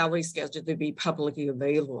have salary schedule to be publicly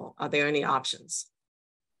available? Are there any options?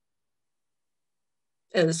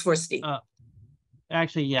 And it's for Steve.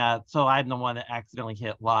 Actually, yeah. So I'm the one that accidentally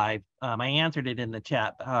hit live. I answered it in the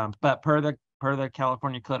chat, but per the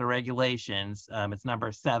California Code of Regulations, it's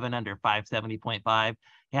number 7 under 570.5. It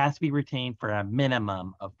has to be retained for a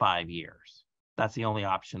minimum of 5 years. That's the only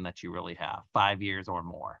option that you really have, 5 years or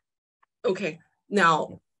more. Okay.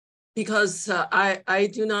 Now, because I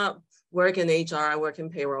do not work in HR, I work in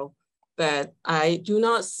payroll, but I do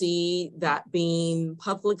not see that being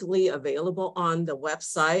publicly available on the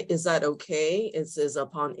website. Is that okay? It says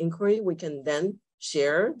upon inquiry, we can then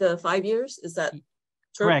share the 5 years. Is that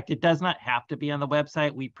true? Correct. It does not have to be on the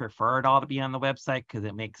website. We prefer it all to be on the website because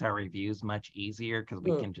it makes our reviews much easier because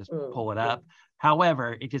we can just pull it up.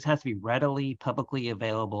 However, it just has to be readily publicly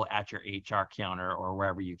available at your HR counter or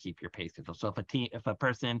wherever you keep your pay schedule. So if a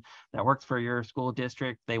person that works for your school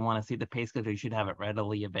district, they want to see the pay schedule, you should have it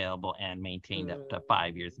readily available and maintained up to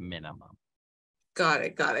 5 years minimum. Got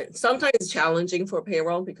it. Got it. Sometimes it's challenging for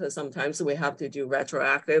payroll because sometimes we have to do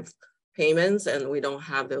retroactive payments and we don't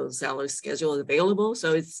have those salary schedules available.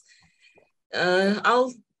 So it's,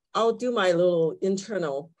 I'll do my little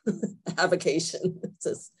internal application.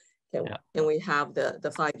 Can we have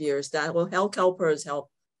the 5 years that will help CalPERS help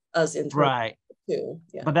us internally? Right. Too.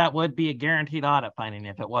 Yeah. But that would be a guaranteed audit finding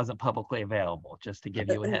if it wasn't publicly available, just to give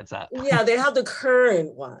you a heads up. Yeah, they have the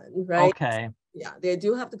current one, right? Okay. Yeah, they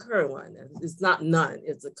do have the current one. It's not none,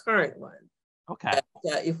 it's the current one. Okay.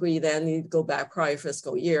 If we then need to go back prior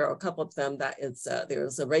fiscal year, or a couple of them that it's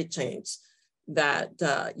there's a rate change that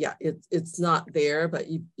yeah, it's not there, but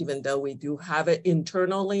even though we do have it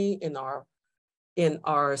internally in our in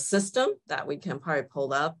our system that we can probably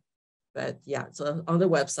pull up. But yeah, so on the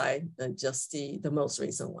website, and just the most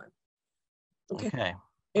recent one. Okay.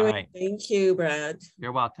 Anyway, All right. thank you, Brad.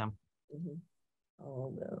 You're welcome.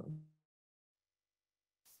 Oh, no.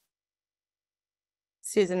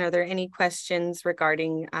 Susan, are there any questions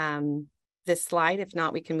regarding this slide? If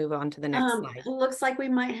not, we can move on to the next slide. It looks like we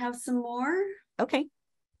might have some more. Okay.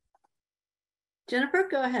 Jennifer,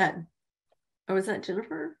 go ahead. Or was that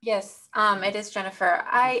Jennifer? Yes, it is Jennifer.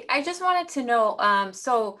 I just wanted to know,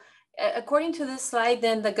 so according to this slide,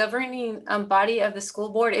 then the governing body of the school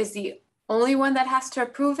board is the only one that has to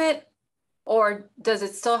approve it? Or does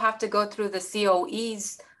it still have to go through the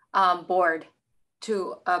COE's board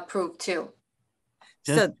to approve too?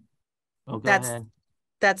 So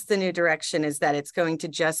that's the new direction, is that it's going to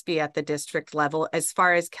just be at the district level as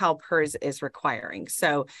far as CalPERS is requiring.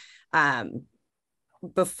 So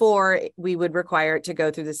before, we would require it to go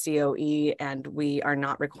through the COE, and we are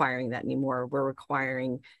not requiring that anymore. We're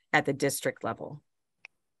requiring at the district level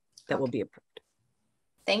that will be approved.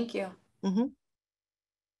 Thank you.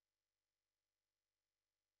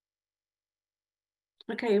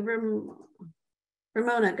 Okay,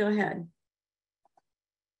 Ramona, go ahead.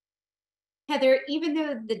 Heather, even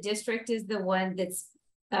though the district is the one that's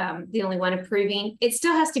the only one approving, it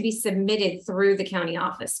still has to be submitted through the county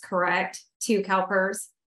office, correct, to CalPERS?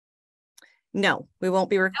 No, we won't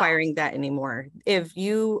be requiring that anymore. If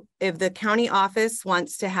the county office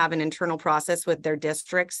wants to have an internal process with their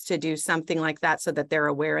districts to do something like that so that they're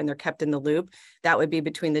aware and they're kept in the loop, that would be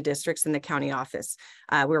between the districts and the county office.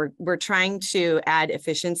 We're trying to add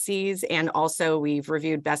efficiencies, and also we've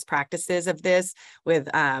reviewed best practices of this with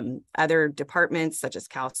other departments such as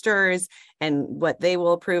CalSTRS and what they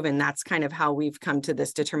will approve. And that's kind of how we've come to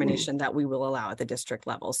this determination that we will allow at the district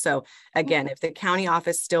level. So again, if the county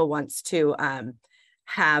office still wants to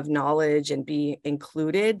have knowledge and be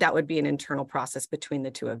included, that would be an internal process between the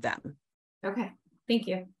two of them. Okay, thank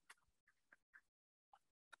you.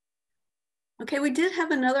 Okay, we did have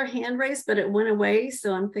another hand raised, but it went away.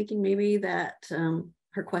 So I'm thinking maybe that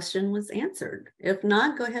her question was answered. If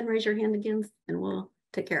not, go ahead and raise your hand again and we'll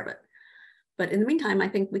take care of it. But in the meantime, I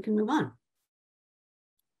think we can move on.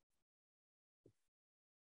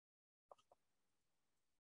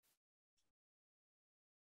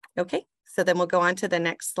 Okay, so then we'll go on to the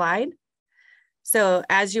next slide. So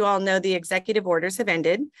as you all know, the executive orders have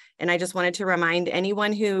ended, and I just wanted to remind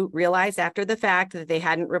anyone who realized after the fact that they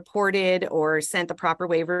hadn't reported or sent the proper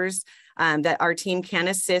waivers that our team can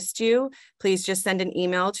assist you. Please just send an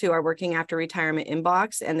email to our Working After Retirement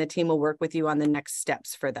inbox, and the team will work with you on the next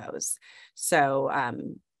steps for those. So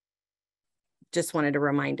just wanted to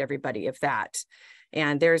remind everybody of that.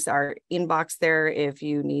 And there's our inbox there if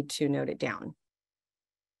you need to note it down.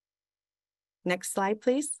 Next slide,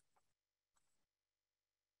 please.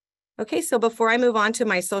 Okay, so before I move on to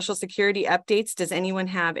my Social Security updates, does anyone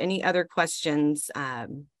have any other questions that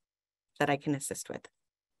I can assist with?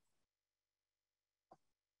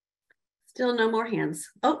 Still no more hands.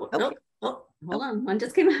 Oh, okay. oh, hold on. One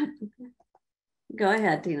just came out. Go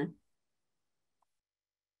ahead, Tina.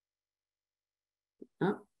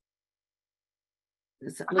 Oh.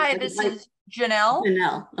 Hi, this is Janelle.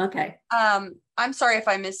 Janelle, okay. I'm sorry if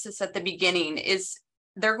I missed this at the beginning. Is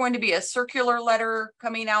there going to be a circular letter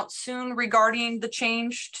coming out soon regarding the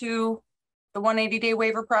change to the 180-day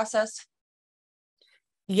waiver process?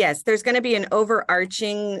 Yes, there's going to be an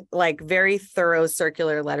overarching, like very thorough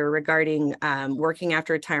circular letter regarding working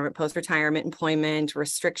after retirement, post-retirement employment,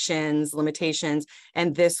 restrictions, limitations,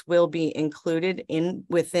 and this will be included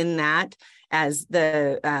within that. As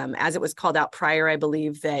it was called out prior, I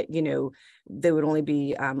believe that, you know, they would only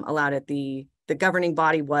be allowed at the governing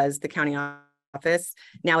body was the county office.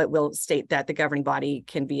 Now it will state that the governing body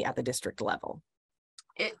can be at the district level.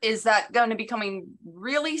 Is that going to be coming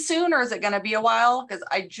really soon, or is it going to be a while? Because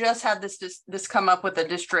I just had this come up with the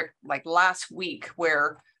district like last week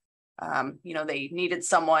where, you know, they needed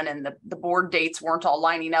someone and the board dates weren't all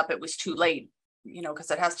lining up. It was too late, you know,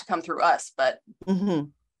 because it has to come through us. But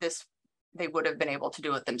they would have been able to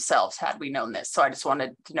do it themselves had we known this. So I just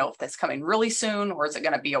wanted to know if that's coming really soon, or is it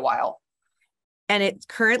going to be a while? And it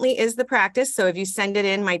currently is the practice. So if you send it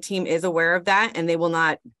in, my team is aware of that, and they will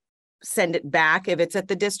not send it back if it's at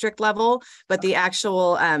the district level. But the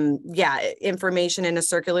actual, information in a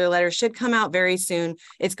circular letter should come out very soon.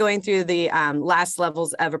 It's going through the last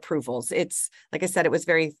levels of approvals. It's, like I said, it was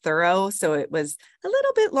very thorough. So it was a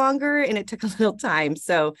little bit longer and it took a little time.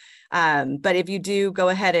 So, but if you do go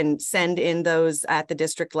ahead and send in those at the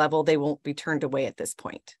district level, they won't be turned away at this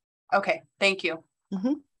point. Okay, thank you.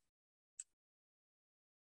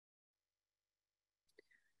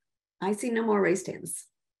 I see no more raised hands.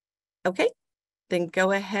 Okay, then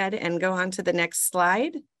go ahead and go on to the next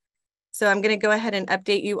slide. So I'm going to go ahead and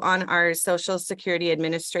update you on our Social Security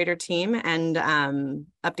Administrator team and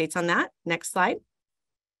updates on that. Next slide.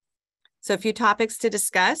 So a few topics to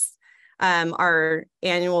discuss. Our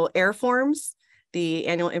annual AIR forms, the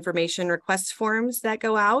annual information request forms that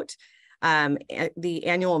go out, the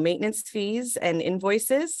annual maintenance fees and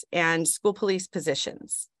invoices, and school police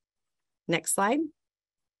positions. Next slide.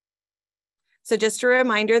 So just a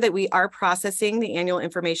reminder that we are processing the annual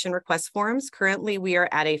information request forms. Currently, we are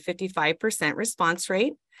at a 55% response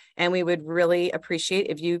rate, and we would really appreciate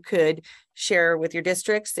if you could share with your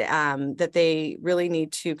districts that they really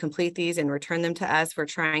need to complete these and return them to us. We're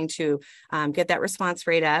trying to get that response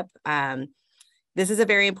rate up. This is a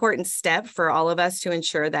very important step for all of us to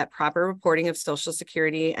ensure that proper reporting of Social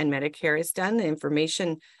Security and Medicare is done. The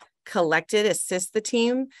information collected assists the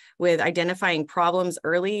team with identifying problems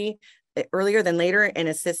earlier than later and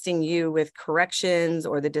assisting you with corrections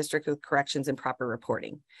or the district with corrections and proper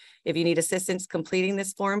reporting. If you need assistance completing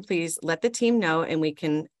this form, please let the team know and we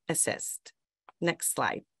can assist. Next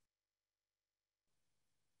slide.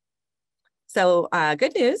 So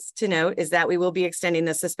good news to note is that we will be extending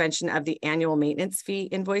the suspension of the annual maintenance fee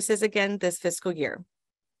invoices again this fiscal year.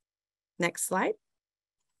 Next slide.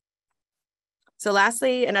 So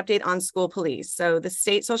lastly, an update on school police. So the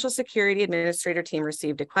state Social Security Administrator team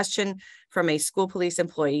received a question from a school police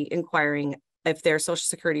employee inquiring if their Social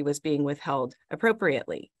Security was being withheld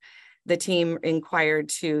appropriately. The team inquired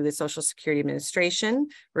to the Social Security Administration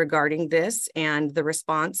regarding this, and the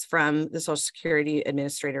response from the Social Security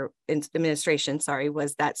Administration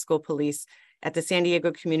was that school police at the San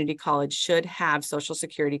Diego Community College should have Social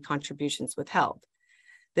Security contributions withheld.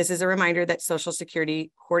 This is a reminder that Social Security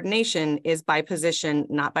coordination is by position,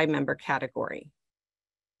 not by member category.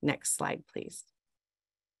 Next slide, please.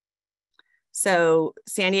 So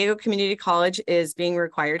San Diego Community College is being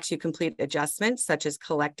required to complete adjustments such as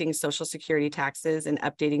collecting Social Security taxes and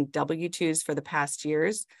updating W-2s for the past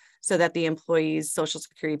years so that the employees' Social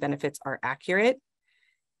Security benefits are accurate.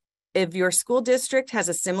 If your school district has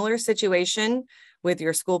a similar situation with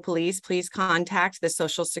your school police, please contact the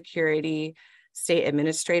Social Security State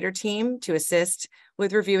Administrator team to assist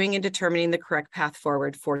with reviewing and determining the correct path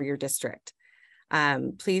forward for your district.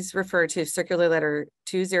 Please refer to Circular Letter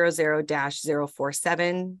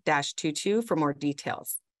 200-047-22 for more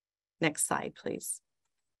details. Next slide, please.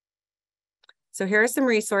 So here are some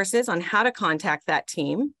resources on how to contact that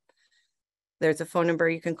team. There's a phone number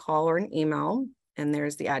you can call or an email, and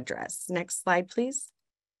there's the address. Next slide, please.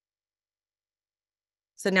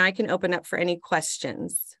 So now I can open up for any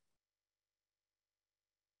questions.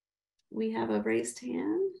 We have a raised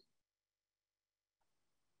hand.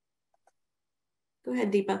 Go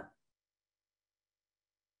ahead, Deepa.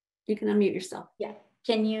 You can unmute yourself. Yeah.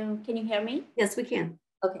 Can you hear me? Yes, we can.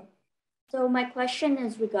 Okay. So my question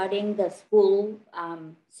is regarding the school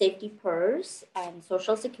safety PERS and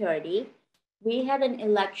Social Security. We had an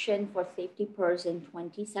election for safety PERS in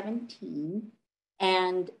 2017,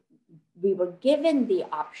 and we were given the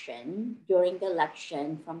option during the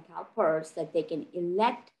election from CalPERS that they can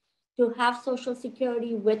elect to have Social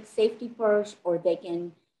Security with safety PERS, or they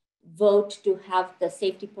can vote to have the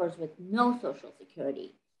safety PERS with no Social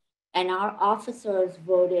Security. And our officers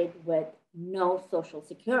voted with no Social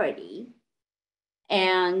Security.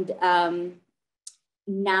 And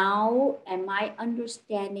now, am I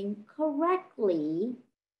understanding correctly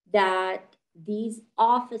that these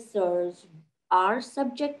officers are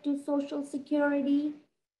subject to Social Security,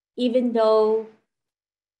 even though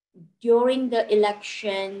during the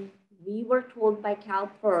election, we were told by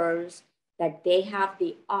CalPERS that they have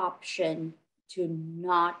the option to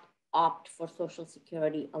not opt for Social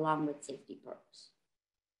Security along with safety PERS?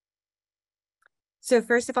 So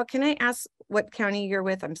first of all, can I ask what county you're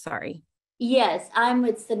with? I'm sorry. Yes, I'm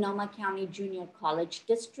with Sonoma County Junior College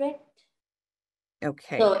District.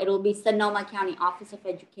 Okay. So it'll be Sonoma County Office of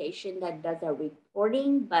Education that does our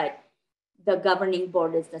reporting, but the governing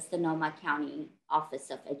board is the Sonoma County Office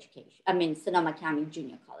of Education. I mean, Sonoma County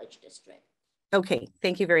Junior College District. Okay,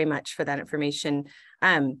 thank you very much for that information.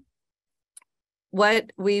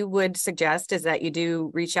 What we would suggest is that you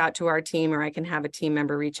do reach out to our team, or I can have a team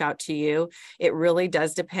member reach out to you. It really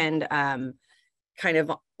does depend,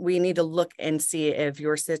 we need to look and see if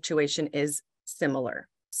your situation is similar.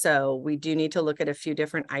 So we do need to look at a few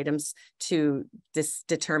different items to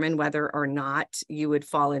determine whether or not you would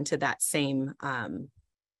fall into that same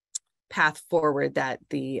path forward that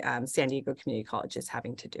the San Diego Community College is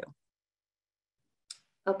having to do.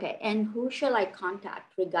 Okay, and who shall I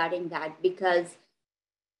contact regarding that? Because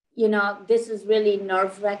you know, this is really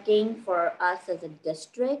nerve-wracking for us as a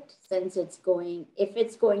district, since if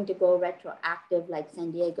it's going to go retroactive like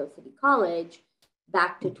San Diego City College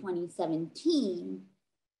back to 2017,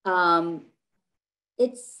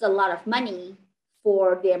 it's a lot of money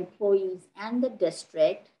for the employees and the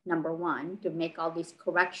district, number one, to make all these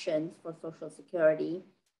corrections for Social Security.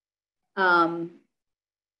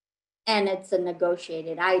 And it's a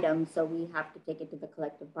negotiated item, so we have to take it to the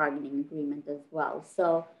collective bargaining agreement as well.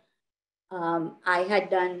 So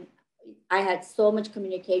I had so much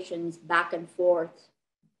communications back and forth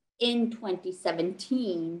in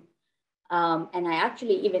 2017. And I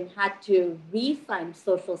actually even had to refund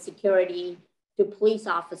Social Security to police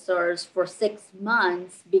officers for 6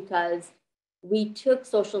 months because we took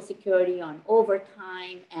Social Security on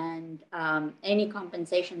overtime and any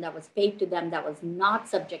compensation that was paid to them that was not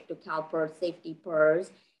subject to CalPERS safety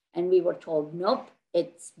PERS. And we were told, nope,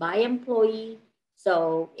 it's by employee.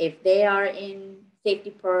 So if they are in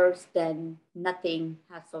safety PERS, then nothing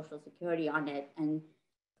has Social Security on it. And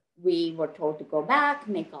we were told to go back,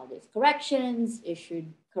 make all these corrections,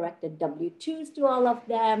 issued corrected W-2s to all of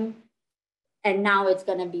them. And now it's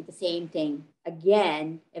going to be the same thing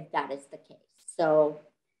again, if that is the case. So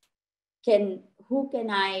who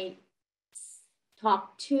can I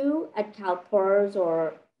talk to at CalPERS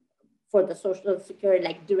or for the Social Security,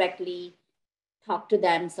 like directly talk to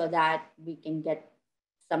them so that we can get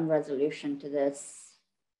some resolution to this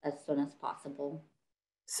as soon as possible?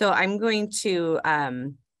 So I'm going to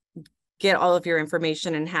get all of your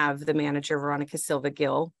information and have the manager, Veronica Silva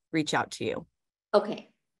Gill, reach out to you. Okay,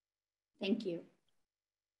 thank you.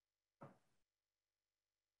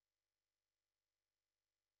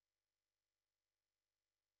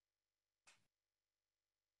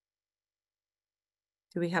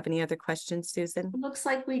 Do we have any other questions, Susan? Looks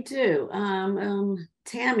like we do.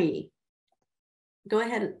 Tammy, go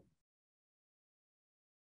ahead.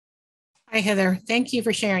 Hi, Heather. Thank you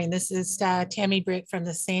for sharing. This is Tammy Britt from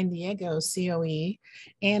the San Diego COE.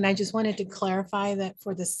 And I just wanted to clarify that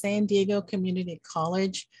for the San Diego Community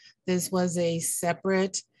College, this was a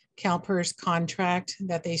separate CalPERS contract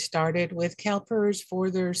that they started with CalPERS for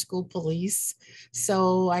their school police.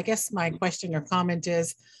 So I guess my question or comment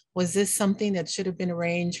is, was this something that should have been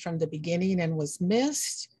arranged from the beginning and was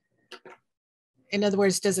missed? In other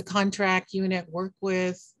words, does a contract unit work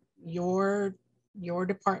with your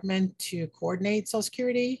department to coordinate Social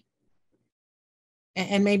Security?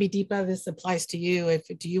 And maybe Deepa, this applies to you.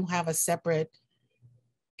 Do you have a separate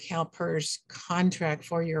CalPERS contract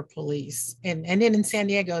for your police? And then in San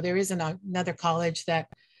Diego, there is another college that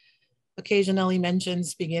occasionally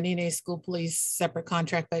mentions beginning a school police separate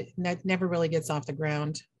contract, but that never really gets off the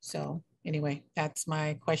ground. So anyway, that's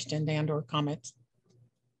my question and or comment.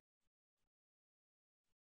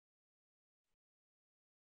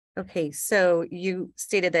 Okay, so you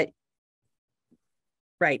stated that,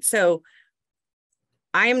 right. So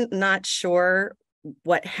I'm not sure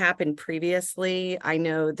what happened previously. I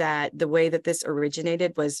know that the way that this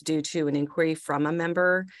originated was due to an inquiry from a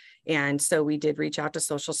member. And so we did reach out to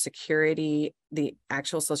Social Security, the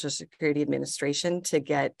actual Social Security Administration, to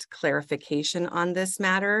get clarification on this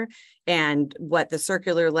matter. And what the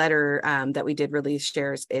circular letter that we did release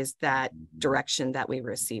shares is that direction that we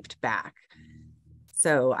received back.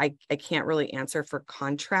 So I can't really answer for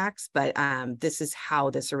contracts, but this is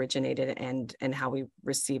how this originated and how we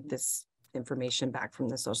received this information back from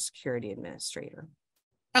the Social Security Administrator.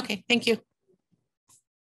 Okay, thank you.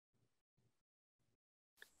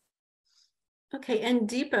 Okay, and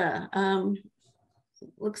Deepa,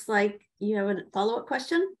 looks like you have a follow-up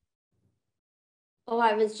question. Oh,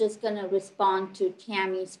 I was just going to respond to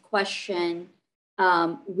Tammy's question.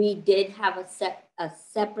 We did have a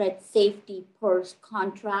separate safety PERS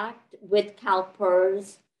contract with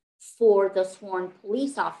CalPERS for the sworn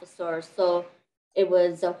police officers. So it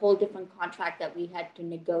was a whole different contract that we had to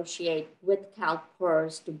negotiate with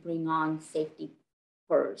CalPERS to bring on safety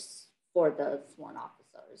PERS for the sworn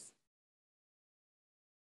officers.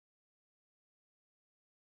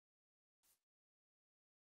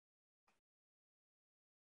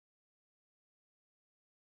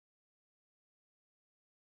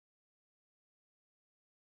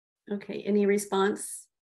 Okay, any response?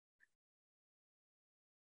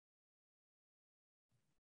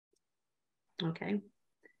 Okay.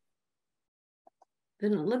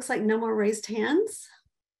 Then it looks like no more raised hands.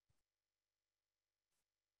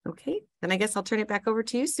 Okay, then I guess I'll turn it back over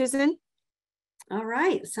to you, Susan. All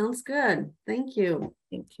right, sounds good. Thank you.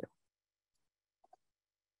 Thank you.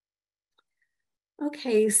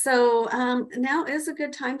 Okay, so now is a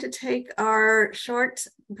good time to take our short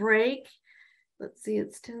break. Let's see,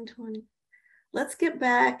 it's 10:20. Let's get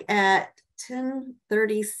back at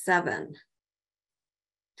 10:37.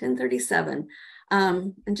 10:37.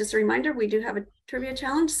 And just a reminder, we do have a trivia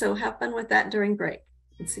challenge, so have fun with that during break.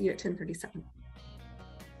 And see you at 10:37.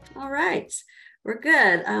 All right, we're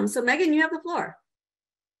good. So Megan, you have the floor.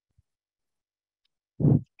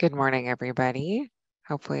 Good morning, everybody.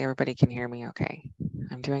 Hopefully everybody can hear me okay.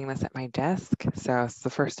 I'm doing this at my desk, so it's the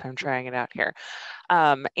first time trying it out here.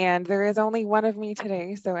 And there is only one of me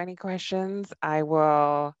today, so any questions I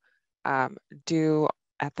will do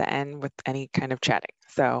at the end with any kind of chatting.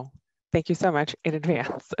 So thank you so much in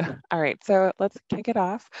advance. All right, so let's kick it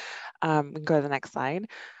off. We can go to the next slide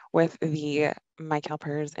with the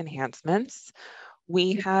CalPERS enhancements.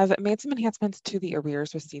 We have made some enhancements to the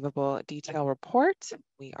arrears receivable detail report.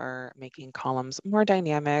 We are making columns more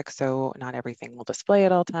dynamic, so not everything will display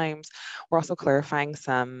at all times. We're also clarifying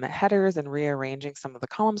some headers and rearranging some of the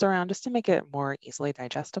columns around just to make it more easily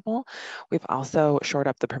digestible. We've also shored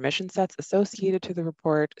up the permission sets associated to the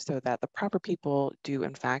report so that the proper people do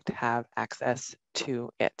in fact have access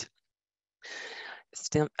to it.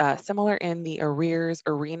 Similar in the arrears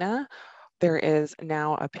arena, there is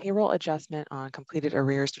now a payroll adjustment on completed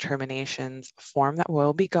arrears determinations form that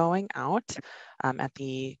will be going out at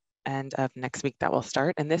the end of next week that will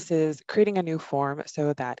start. And this is creating a new form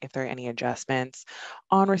so that if there are any adjustments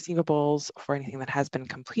on receivables for anything that has been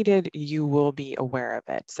completed, you will be aware of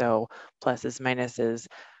it. So pluses, minuses,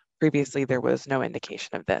 previously there was no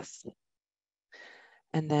indication of this.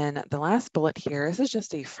 And then the last bullet here, this is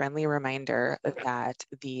just a friendly reminder that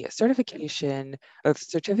the certification of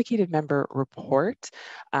certificated member report,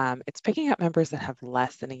 it's picking up members that have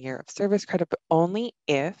less than a year of service credit, but only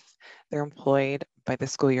if they're employed by the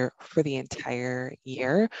school year for the entire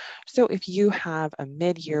year. So if you have a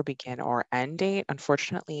mid-year begin or end date,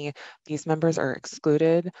 unfortunately, these members are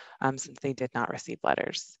excluded since they did not receive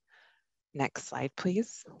letters. Next slide,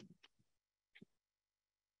 please.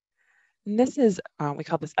 And this is, we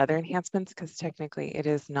call this other enhancements because technically it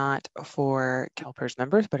is not for CalPERS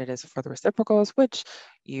members, but it is for the reciprocals, which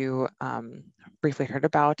you briefly heard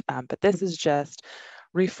about. But this is just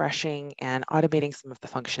refreshing and automating some of the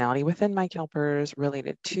functionality within CalPERS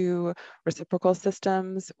related to reciprocal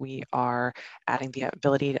systems. We are adding the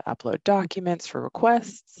ability to upload documents for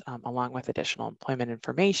requests along with additional employment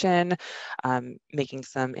information, making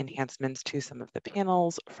some enhancements to some of the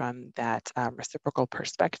panels from that reciprocal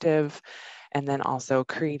perspective, and then also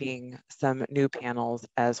creating some new panels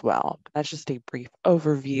as well. That's just a brief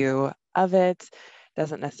overview of it.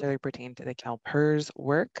 Doesn't necessarily pertain to the CalPERS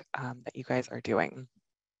work that you guys are doing.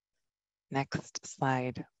 Next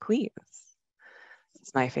slide, please. This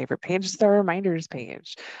is my favorite page, it's the reminders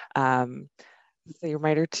page. It's a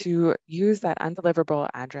reminder to use that undeliverable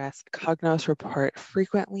address Cognos report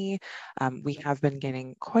frequently. We have been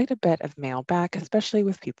getting quite a bit of mail back, especially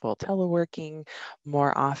with people teleworking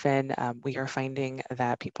more often. We are finding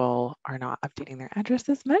that people are not updating their address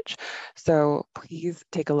as much. So please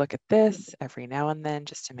take a look at this every now and then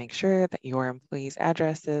just to make sure that your employees'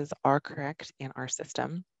 addresses are correct in our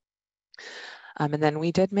system. And then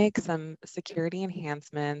we did make some security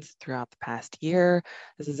enhancements throughout the past year.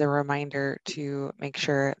 This is a reminder to make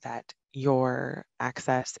sure that your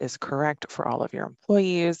access is correct for all of your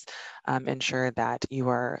employees. Ensure that you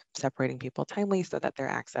are separating people timely so that their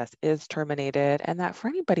access is terminated, and that for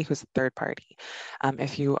anybody who's a third party,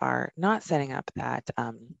 if you are not setting up that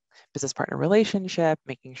business partner relationship,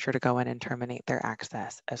 making sure to go in and terminate their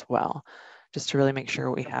access as well, just to really make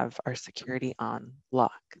sure we have our security on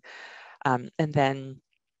lock. And then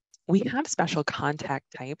we have special contact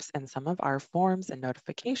types, and some of our forms and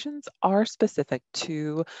notifications are specific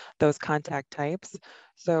to those contact types.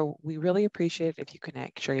 So we really appreciate if you can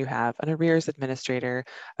make sure you have an arrears administrator,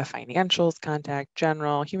 a financials contact,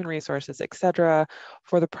 general, human resources, etc.,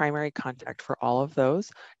 for the primary contact for all of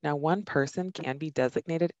those. Now, one person can be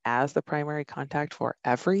designated as the primary contact for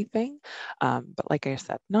everything, but like I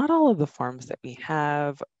said, not all of the forms that we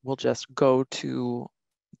have will just go to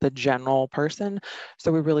the general person.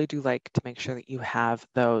 So we really do like to make sure that you have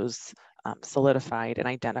those solidified and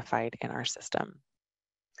identified in our system.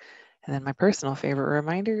 And then my personal favorite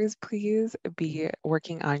reminder is please be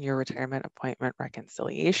working on your retirement appointment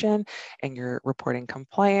reconciliation and your reporting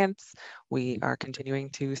compliance. We are continuing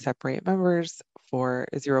to separate members for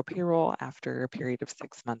zero payroll after a period of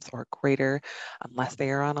 6 months or greater, unless they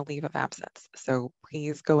are on a leave of absence. So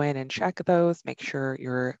please go in and check those, make sure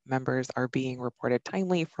your members are being reported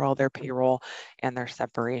timely for all their payroll and their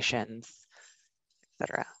separations,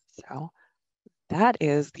 etc. So that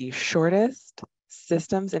is the shortest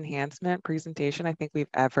systems enhancement presentation I think we've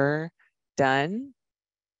ever done.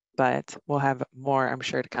 but we'll have more, I'm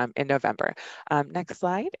sure, to come in November. Next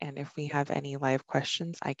slide. And if we have any live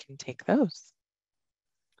questions, I can take those.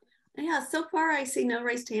 Yeah, so far I see no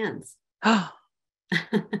raised hands.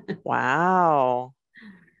 Wow.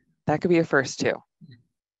 That could be a first too.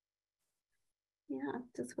 Yeah,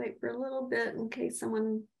 just wait for a little bit in case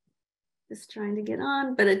someone is trying to get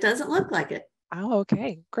on, but it doesn't look like it. Oh,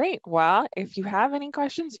 okay, great. Well, if you have any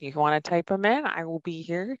questions, you want to type them in, I will be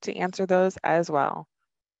here to answer those as well.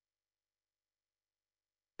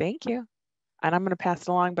 Thank you. And I'm going to pass it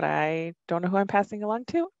along, but I don't know who I'm passing along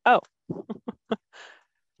to. Oh,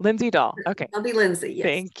 Lindsay Dahl. Okay. I'll be Lindsay, yes.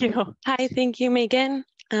 Thank you. Hi, thank you, Megan.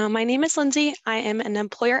 My name is Lindsay. I am an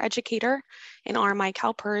employer educator in our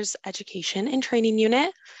CalPERS Education and Training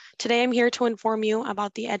Unit. Today, I'm here to inform you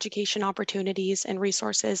about the education opportunities and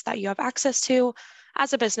resources that you have access to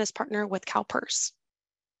as a business partner with CalPERS.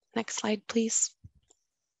 Next slide, please.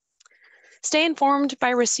 Stay informed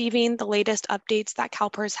by receiving the latest updates that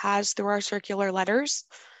CalPERS has through our circular letters.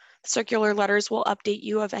 Circular letters will update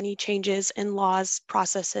you of any changes in laws,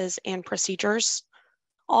 processes, and procedures.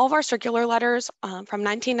 All of our circular letters from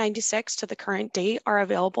 1996 to the current date are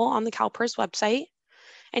available on the CalPERS website,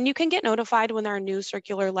 and you can get notified when there are new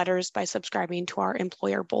circular letters by subscribing to our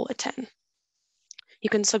employer bulletin. You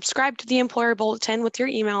can subscribe to the employer bulletin with your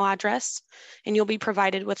email address, and you'll be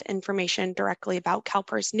provided with information directly about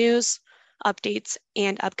CalPERS news, updates,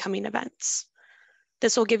 and upcoming events.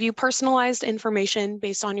 This will give you personalized information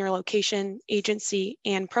based on your location, agency,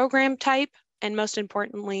 and program type, and most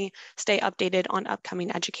importantly, stay updated on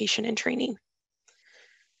upcoming education and training.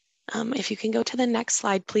 If you can go to the next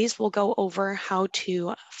slide, please, we'll go over how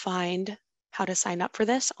to sign up for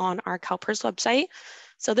this on our CalPERS website.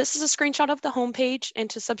 So this is a screenshot of the homepage, and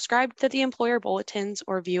to subscribe to the employer bulletins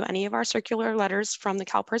or view any of our circular letters from the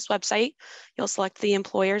CalPERS website, you'll select the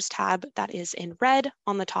employers tab that is in red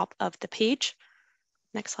on the top of the page.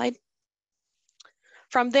 Next slide.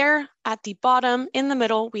 From there, at the bottom in the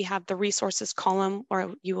middle, we have the resources column,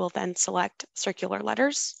 where you will then select circular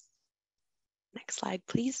letters. Next slide,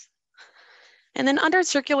 please. And then under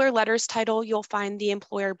circular letters title, you'll find the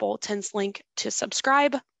employer bulletins link to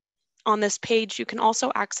subscribe. On this page, you can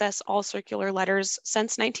also access all circular letters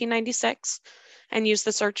since 1996 and use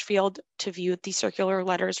the search field to view the circular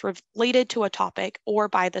letters related to a topic or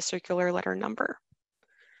by the circular letter number.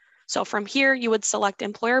 So from here, you would select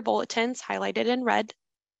employer bulletins highlighted in red.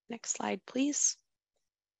 Next slide, please.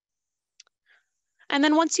 And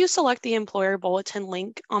then once you select the employer bulletin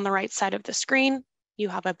link on the right side of the screen, you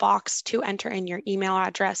have a box to enter in your email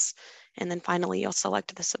address. And then finally, you'll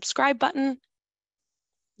select the subscribe button.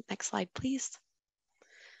 Next slide, please.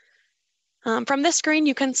 From this screen,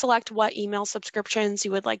 you can select what email subscriptions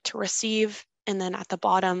you would like to receive. And then at the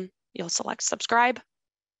bottom, you'll select subscribe.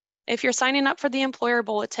 If you're signing up for the employer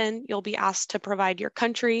bulletin, you'll be asked to provide your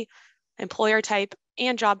country, employer type,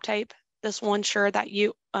 and job type. This will ensure that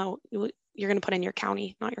you're going to put in your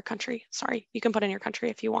county, not your country. Sorry, you can put in your country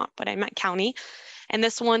if you want, but I meant county. And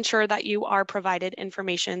this will ensure that you are provided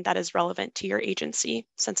information that is relevant to your agency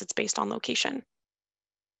since it's based on location.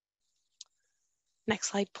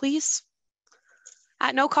 Next slide, please.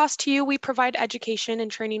 At no cost to you, we provide education and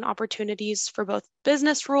training opportunities for both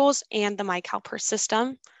business rules and the CalPERS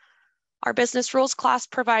system. Our business rules class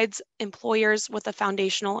provides employers with a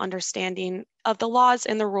foundational understanding of the laws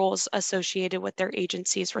and the rules associated with their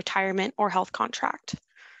agency's retirement or health contract.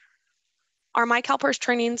 Our CalPERS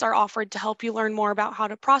trainings are offered to help you learn more about how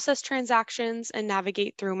to process transactions and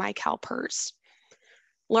navigate through CalPERS.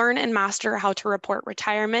 Learn and master how to report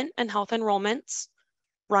retirement and health enrollments,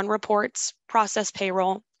 run reports, process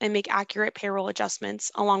payroll, and make accurate payroll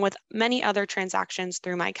adjustments, along with many other transactions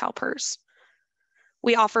through CalPERS.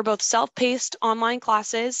 We offer both self-paced online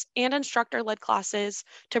classes and instructor-led classes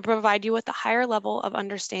to provide you with a higher level of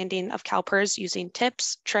understanding of CalPERS using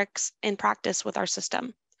tips, tricks, and practice with our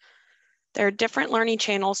system. There are different learning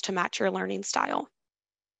channels to match your learning style.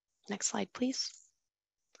 Next slide, please.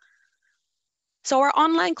 So our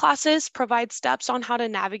online classes provide steps on how to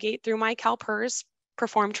navigate through CalPERS,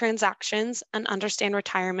 perform transactions, and understand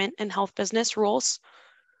retirement and health business rules.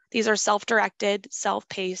 These are self-directed,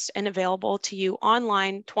 self-paced, and available to you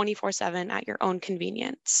online 24/7 at your own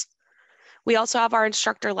convenience. We also have our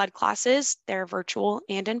instructor-led classes. They're virtual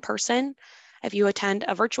and in person. If you attend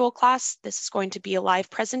a virtual class, this is going to be a live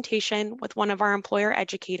presentation with one of our employer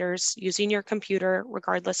educators using your computer,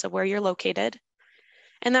 regardless of where you're located.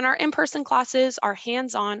 And then our in-person classes are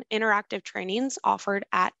hands-on interactive trainings offered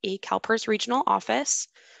at a CalPERS regional office.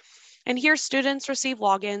 And here students receive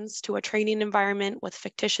logins to a training environment with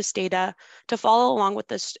fictitious data to follow along with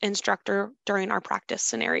this instructor during our practice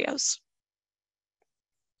scenarios.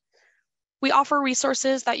 We offer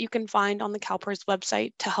resources that you can find on the CalPERS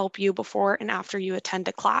website to help you before and after you attend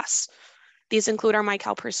a class. These include our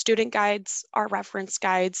CalPERS student guides, our reference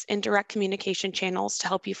guides, and direct communication channels to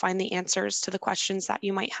help you find the answers to the questions that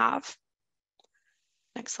you might have.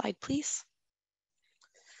 Next slide, please.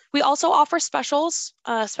 We also offer specials.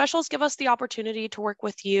 Specials give us the opportunity to work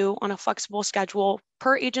with you on a flexible schedule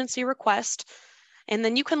per agency request, and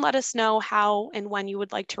then you can let us know how and when you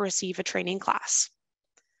would like to receive a training class.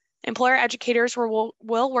 Employer educators will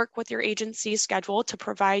work with your agency's schedule to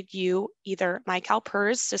provide you either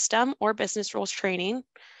CalPERS system or business rules training.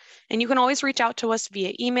 And you can always reach out to us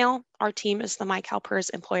via email. Our team is the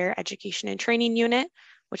CalPERS Employer Education and Training Unit,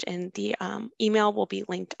 which in the email will be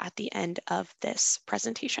linked at the end of this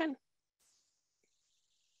presentation.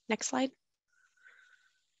 Next slide.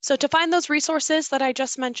 So to find those resources that I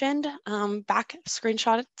just mentioned, back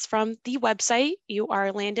screenshots from the website, you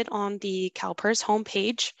are landed on the CalPERS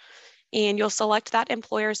homepage, and you'll select that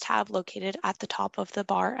Employers tab located at the top of the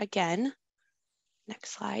bar again.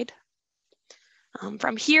 Next slide.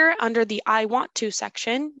 From here, under the I Want To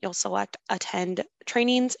section, you'll select Attend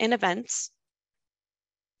Trainings and Events.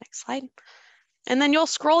 Next slide. And then you'll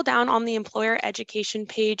scroll down on the Employer Education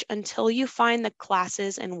page until you find the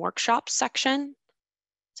Classes and Workshops section.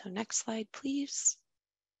 So next slide, please.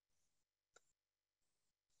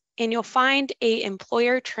 And you'll find a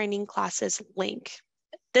Employer Training Classes link.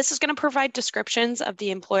 This is going to provide descriptions of the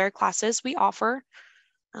employer classes we offer.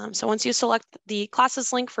 So once you select the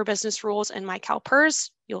classes link for business rules in CalPERS,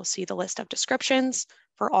 you'll see the list of descriptions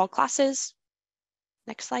for all classes.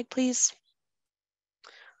 Next slide, please.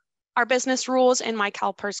 Our business rules and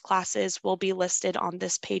CalPERS classes will be listed on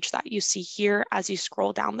this page that you see here as you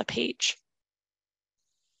scroll down the page.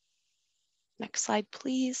 Next slide,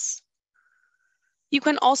 please. You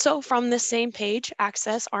can also, from the same page,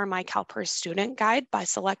 access our CalPERS student guide by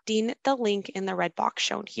selecting the link in the red box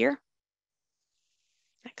shown here.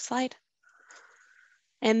 Next slide.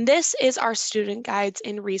 And this is our student guides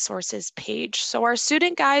and resources page. So our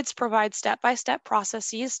student guides provide step-by-step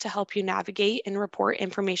processes to help you navigate and report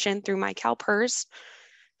information through CalPERS.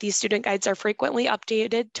 These student guides are frequently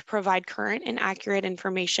updated to provide current and accurate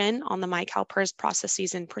information on the CalPERS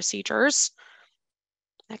processes and procedures.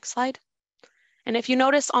 Next slide. And if you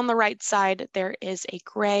notice on the right side, there is a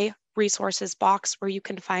gray resources box where you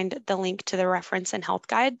can find the link to the reference and health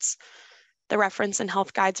guides. The reference and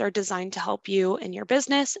health guides are designed to help you in your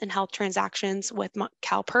business and health transactions with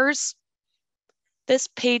CalPERS. This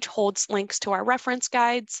page holds links to our reference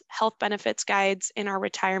guides, health benefits guides, and our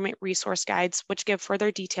retirement resource guides, which give further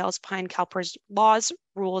details behind CalPERS laws,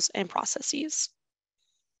 rules, and processes.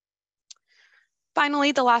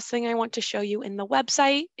 Finally, the last thing I want to show you in the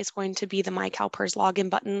website is going to be the CalPERS login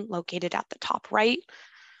button located at the top right.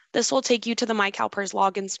 This will take you to the CalPERS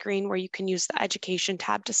login screen where you can use the Education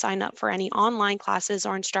tab to sign up for any online classes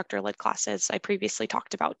or instructor-led classes I previously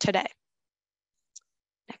talked about today.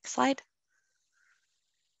 Next slide.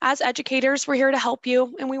 As educators, we're here to help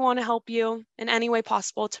you, and we want to help you in any way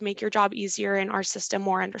possible to make your job easier and our system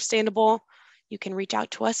more understandable. You can reach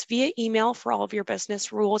out to us via email for all of your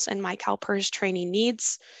business rules and CalPERS training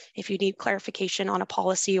needs. If you need clarification on a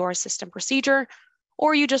policy or a system procedure,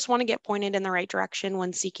 or you just want to get pointed in the right direction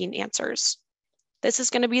when seeking answers. This is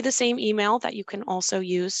going to be the same email that you can also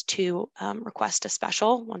use to request a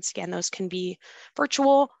special. Once again, those can be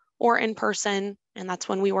virtual or in person, and that's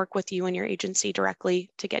when we work with you and your agency directly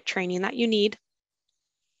to get training that you need.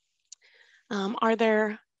 Are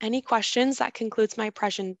there any questions? That concludes my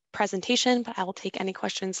presentation, but I will take any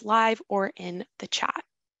questions live or in the chat.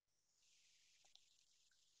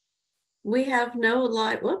 We have no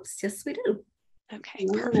live, whoops, yes we do. Okay,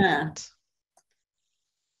 Ramona. perfect.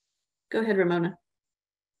 Go ahead, Ramona.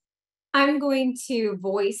 I'm going to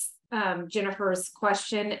voice Jennifer's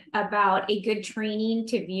question about a good training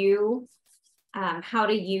to view how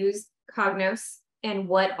to use Cognos and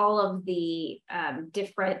what all of the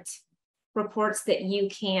different reports that you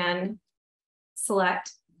can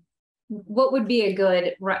select. What would be a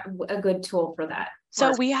good tool for that?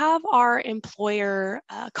 So we have our employer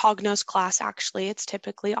Cognos class, actually. It's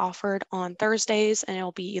typically offered on Thursdays, and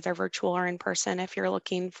it'll be either virtual or in person if you're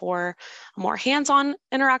looking for a more hands-on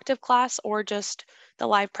interactive class or just the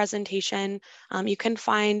live presentation. You can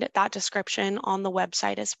find that description on the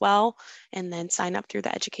website as well, and then sign up through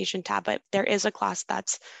the Education tab. But there is a class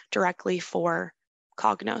that's directly for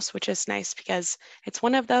Cognos, which is nice because it's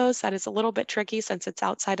one of those that is a little bit tricky since it's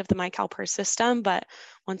outside of the CalPERS system, but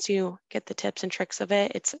once you get the tips and tricks of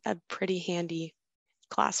it, it's a pretty handy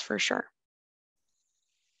class for sure.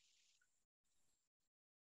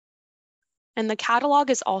 And the catalog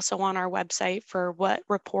is also on our website for what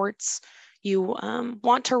reports you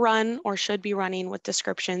want to run or should be running with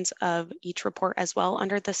descriptions of each report as well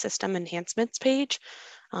under the system enhancements page.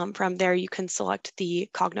 From there, you can select the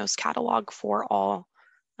Cognos catalog for all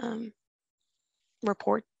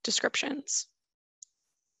report descriptions.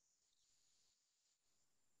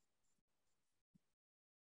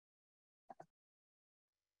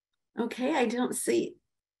 Okay, I don't see.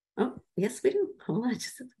 Oh, yes, we do. Hold on just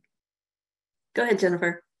a second. Go ahead,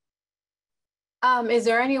 Jennifer. Is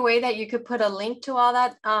there any way that you could put a link to all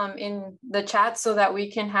that in the chat so that we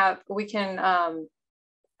can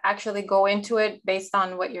actually go into it based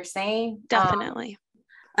on what you're saying? Definitely.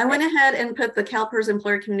 I went ahead and put the CalPERS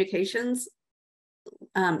Employer Communications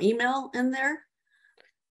email in there.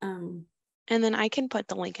 And then I can put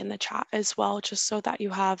the link in the chat as well, just so that you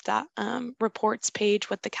have that reports page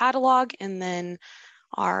with the catalog and then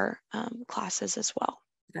our classes as well.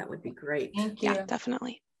 That would be great. Thank you. Yeah,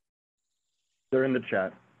 definitely. They're in the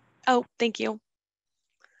chat. Oh, thank you.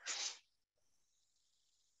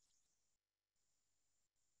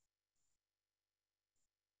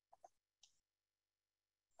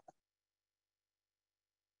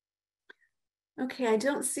 Okay, I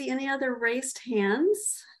don't see any other raised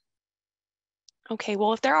hands. Okay,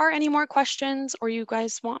 well, if there are any more questions or you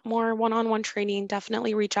guys want more one-on-one training,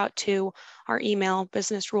 definitely reach out to our email.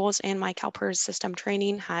 Business Rules and my CalPERS system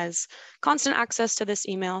training has constant access to this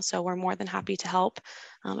email, so we're more than happy to help.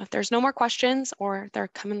 If there's no more questions or they're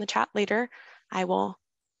come in the chat later, I will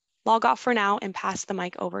log off for now and pass the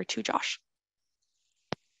mic over to Josh.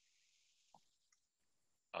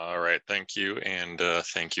 All right, thank you. And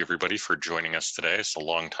thank you everybody for joining us today. It's a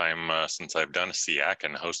long time since I've done a SEAC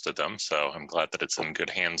and hosted them, so I'm glad that it's in good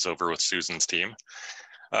hands over with Susan's team.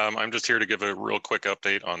 I'm just here to give a real quick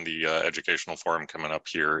update on the educational forum coming up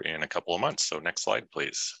here in a couple of months. So next slide,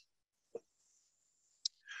 please.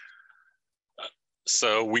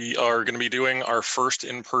 So we are going to be doing our first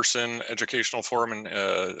in-person educational forum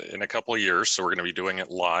in a couple of years. So we're going to be doing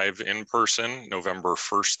it live in person, November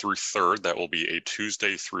 1st through 3rd. That will be a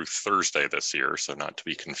Tuesday through Thursday this year. So not to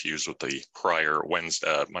be confused with the prior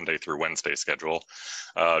Monday through Wednesday schedule,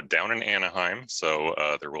 down in Anaheim. So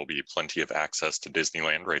there will be plenty of access to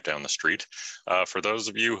Disneyland right down the street. For those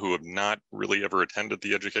of you who have not really ever attended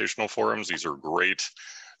the educational forums, these are great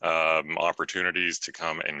opportunities to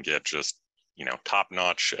come and get just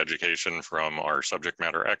top-notch education from our subject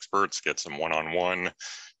matter experts, get some one-on-one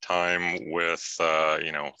time with,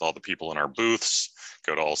 all the people in our booths,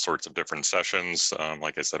 go to all sorts of different sessions.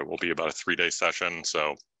 Like I said, it will be about a 3-day session.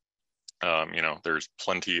 So, there's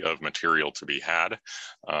plenty of material to be had.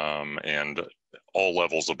 And all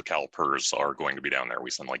levels of the CalPERS are going to be down there.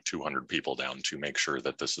 We send like 200 people down to make sure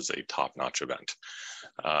that this is a top-notch event.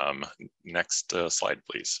 Next slide,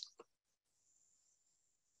 please.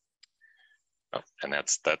 Oh, and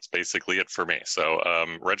that's basically it for me. So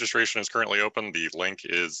registration is currently open. The link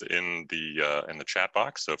is in the chat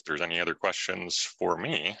box. So if there's any other questions for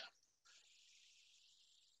me.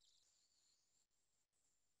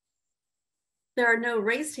 There are no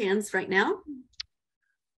raised hands right now.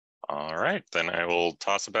 All right, then I will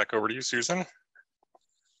toss it back over to you, Susan.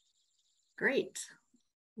 Great.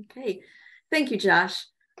 Okay, thank you, Josh.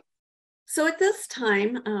 So at this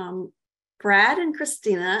time, Brad and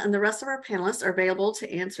Christina and the rest of our panelists are available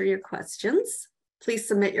to answer your questions. Please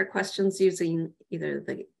submit your questions using either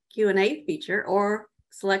the Q&A feature or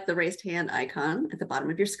select the raised hand icon at the bottom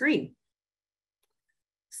of your screen.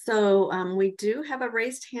 So we do have a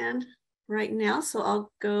raised hand right now, so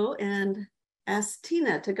I'll go and ask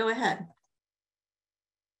Tina to go ahead.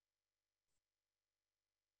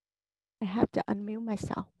 I have to unmute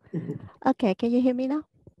myself. Okay, can you hear me now?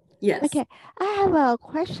 Yes. Okay, I have a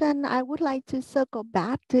question. I would like to circle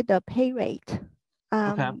back to the pay rate.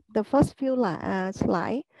 The first few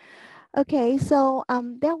slide. Okay, so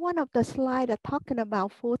there one of the slides talking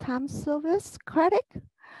about full-time service credit.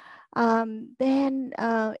 Then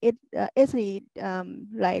it is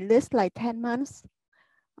like list like 10 months.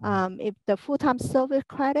 If the full-time service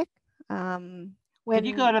credit. When Could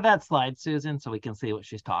you go to that slide, Susan, so we can see what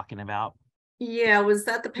she's talking about? Yeah, was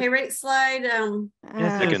that the pay rate slide?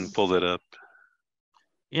 I can pull that up.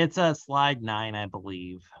 It's a slide 9, I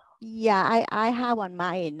believe. Yeah, I have on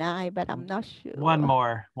my 9, but I'm not sure. One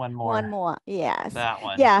more. One more, yes. That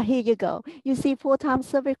one. Yeah, here you go. You see full-time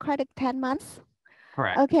service credit 10 months?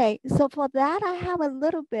 Correct. Okay, so for that, I have a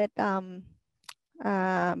little bit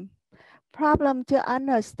problem to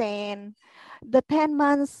understand the 10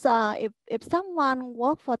 months. If someone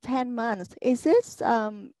work for 10 months, is this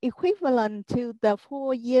equivalent to the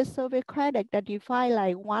 4-year service credit that you find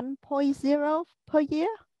like 1.0 per year?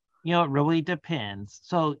 You know, it really depends.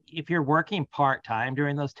 So if you're working part-time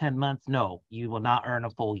during those 10 months, no, you will not earn a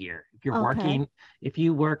full year. If you're working, if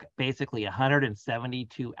you work basically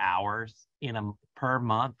 172 hours per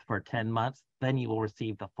month for 10 months, then you will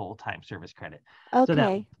receive the full-time service credit.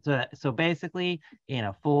 Okay. So basically in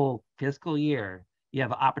a full fiscal year, you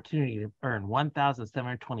have an opportunity to earn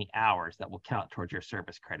 1,720 hours that will count towards your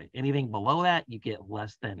service credit. Anything below that, you get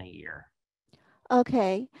less than a year.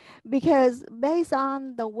 Okay, because based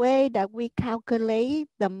on the way that we calculate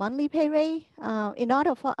the monthly pay rate, in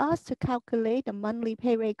order for us to calculate the monthly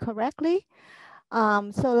pay rate correctly,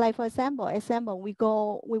 so like for example, we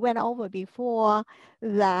went over before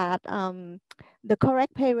that the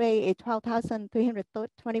correct pay rate is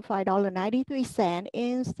 $12,325.93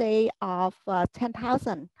 instead of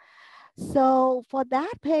 $10,000. So for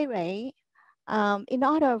that pay rate, in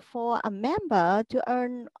order for a member to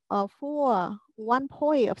earn a full 1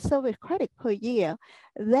 point of service credit per year,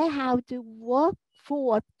 they have to work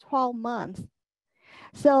for 12 months.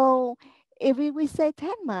 So if we say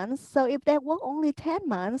 10 months, so if they work only 10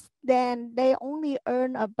 months, then they only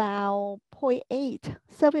earn about 0.8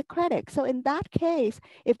 service credit. So in that case,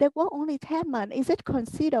 if they work only 10 months, is it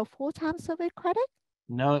considered full-time service credit?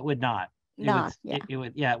 No, it would not. It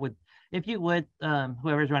would. If you would,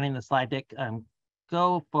 whoever's running the slide deck,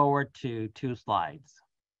 go forward to 2 slides.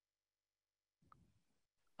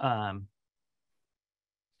 Is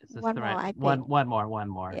this one the more, right? I think. One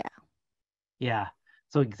more. Yeah. Yeah.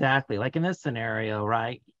 So exactly, like in this scenario,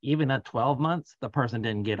 right? Even at 12 months, the person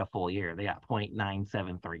didn't get a full year. They got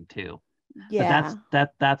 0.9732. Yeah.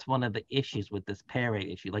 But that's one of the issues with this pay rate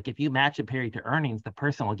issue. Like if you match a pay rate to earnings, the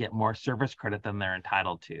person will get more service credit than they're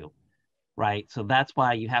entitled to. Right. So that's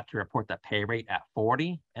why you have to report the pay rate at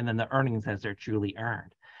 40 and then the earnings as they're truly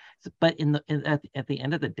earned. So, but at the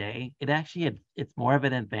end of the day, it's more of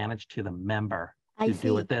an advantage to the member to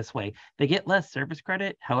do it this way. They get less service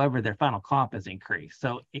credit. However, their final comp is increased.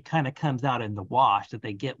 So it kind of comes out in the wash that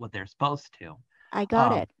they get what they're supposed to. I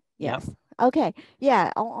got it. Yes. Yep. Okay.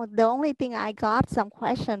 Yeah. The only thing I got some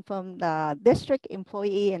question from the district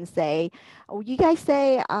employee and say, oh, you guys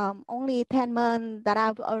say only 10 months that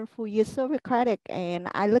I've earned full year service credit. And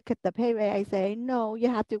I look at the pay rate, I say, no, you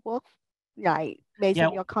have to work based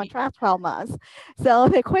on your contract 12 months. So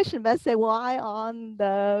the question must say why on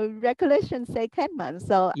the regulation say 10 months.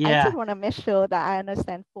 So I just want to make sure that I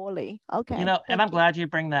understand fully. Okay. You know, and I'm glad you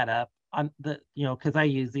bring that up. On the, because I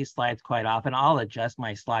use these slides quite often. I'll adjust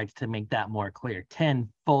my slides to make that more clear. 10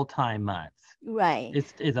 full-time months. Right.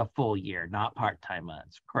 Is a full year, not part-time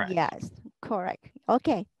months. Correct. Yes, correct.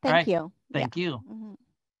 Okay. Thank you. Thank you. Mm-hmm.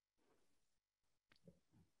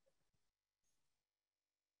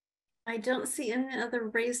 I don't see any other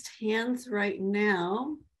raised hands right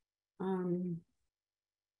now.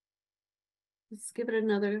 Let's give it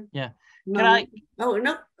another. Yeah. Can Oh,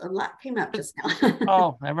 no, a lot came up just now.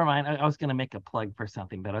 Oh, never mind. I was going to make a plug for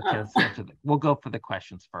something, but okay, we'll go for the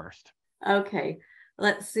questions first. Okay,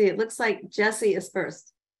 let's see. It looks like Jesse is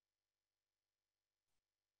first.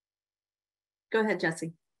 Go ahead,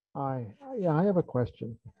 Jesse. Hi. Yeah, I have a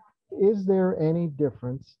question. Is there any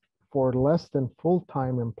difference for less than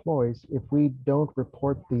full-time employees if we don't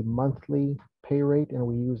report the monthly pay rate and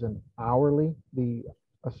we use an hourly, the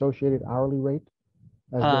associated hourly rate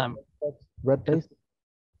as red base?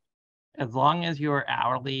 As long as your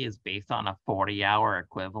hourly is based on a 40-hour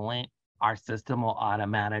equivalent, our system will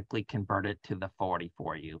automatically convert it to the 40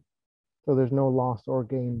 for you. So there's no loss or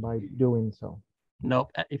gain by doing so?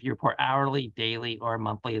 Nope. If you report hourly, daily, or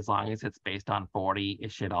monthly, as long as it's based on 40,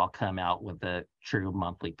 it should all come out with the true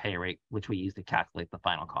monthly pay rate, which we use to calculate the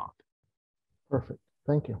final comp. Perfect.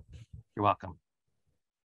 Thank you. You're welcome.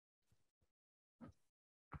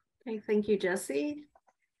 Okay, thank you, Jesse.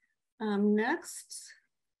 Next,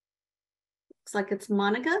 looks like it's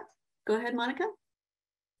Monica. Go ahead, Monica.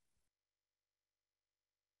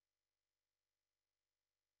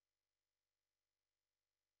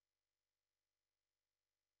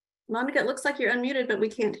 Monica, it looks like you're unmuted, but we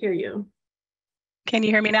can't hear you. Can you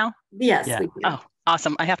hear me now? Yes. We can. Oh,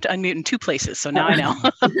 awesome. I have to unmute in 2 places. So now I know.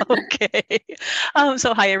 Okay.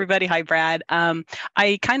 So hi, everybody. Hi, Brad.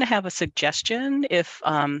 I kind of have a suggestion if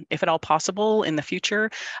at all possible in the future.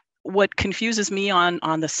 What confuses me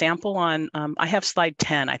on the sample I have slide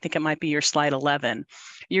 10, I think it might be your slide 11.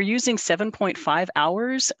 You're using 7.5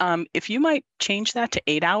 hours. If you might change that to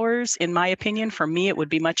 8 hours, in my opinion, for me, it would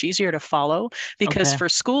be much easier to follow because for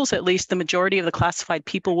schools, at least the majority of the classified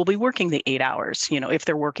people will be working the 8 hours. If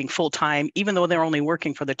they're working full time, even though they're only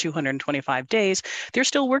working for the 225 days, they're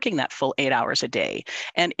still working that full 8 hours a day.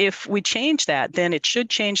 And if we change that, then it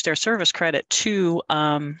should change their service credit to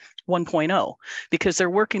 1.0 because they're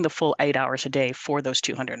working the full 8 hours a day for those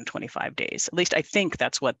 225 days. At least I think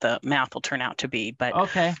that's what the math will turn out to be. But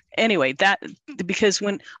okay. Anyway, that because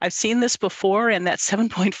when I've seen this before and that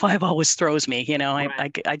 7.5 always throws me, you know,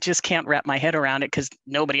 right. I just can't wrap my head around it because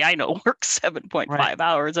nobody I know works 7.5 right.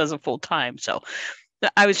 hours as a full time. So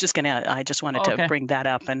I just wanted to bring that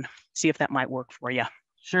up and see if that might work for you.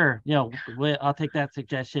 Sure. You know, I'll take that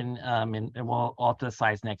suggestion and we'll alter the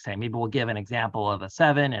size next time. Maybe we'll give an example of a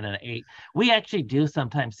 7 and an 8. We actually do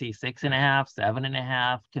sometimes see 6.5,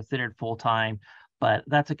 7.5 considered full-time, but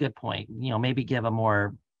that's a good point. You know, maybe give a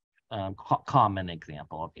more common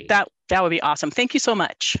example of 8. That would be awesome. Thank you so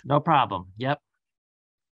much. No problem. Yep.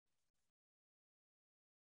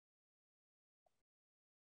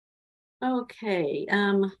 Okay.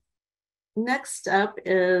 Next up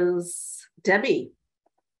is Debbie.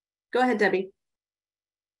 Go ahead, Debbie.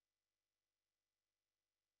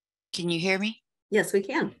 Can you hear me? Yes, we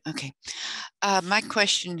can. Okay. My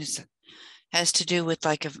question has to do with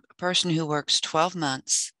like a person who works 12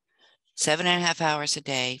 months, 7.5 hours a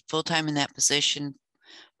day, full-time in that position.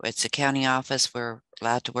 It's a county office. We're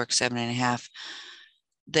allowed to work 7.5.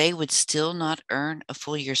 They would still not earn a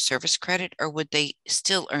full year service credit, or would they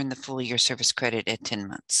still earn the full year service credit at 10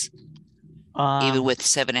 months? Even with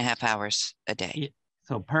 7.5 hours a day?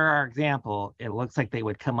 So per our example, it looks like they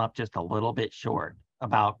would come up just a little bit short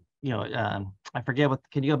about, you know, I forget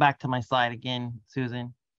can you go back to my slide again,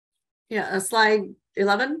 Susan? Yeah, slide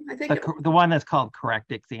 11, I think. The one that's called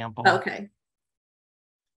correct example. Okay.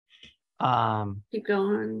 Keep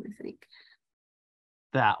going, I think.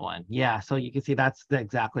 That one. Yeah, so you can see that's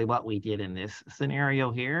exactly what we did in this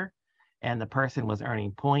scenario here. And the person was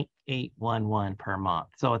earning 0.811 per month.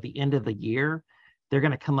 So at the end of the year, they're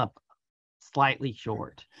going to come up slightly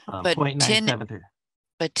short. But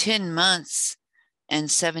 10 months and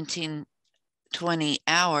 1720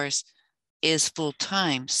 hours is full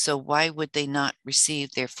time. So why would they not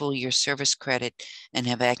receive their full year service credit and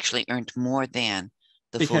have actually earned more than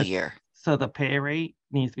the full year? So the pay rate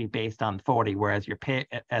needs to be based on 40, whereas your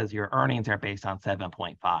earnings are based on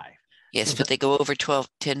 7.5. Yes, so but they go over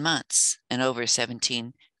 10 months and over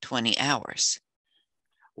 1720 hours.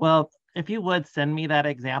 Well, if you would send me that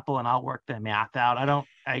example and I'll work the math out.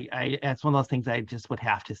 It's one of those things I just would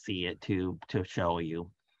have to see it to show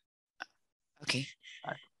you. Okay.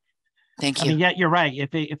 Thank you. I mean, yeah, you're right.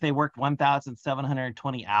 If they worked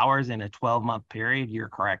 1,720 hours in a 12-month period, you're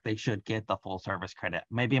correct. They should get the full service credit.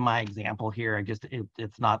 Maybe my example here,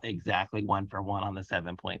 it's not exactly 1-for-1 on the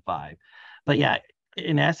 7.5. But yeah,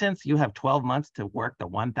 in essence, you have 12 months to work the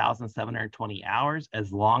 1,720 hours.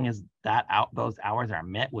 As long as those hours are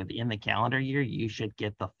met within the calendar year, you should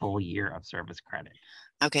get the full year of service credit.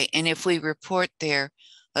 Okay, and if we report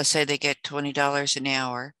let's say they get $20 an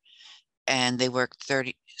hour and they work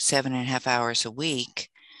 37.5 hours a week,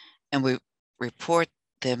 and we report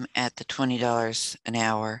them at the $20 an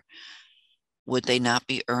hour, would they not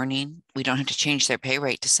be earning? We don't have to change their pay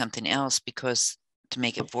rate to something else to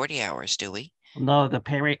make it 40 hours, do we? No, the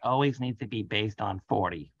pay rate always needs to be based on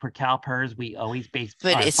 40. For CalPERS, we always base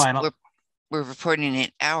we're reporting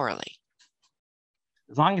it hourly.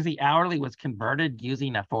 As long as the hourly was converted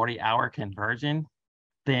using a 40-hour conversion,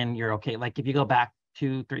 then you're okay. Like if you go back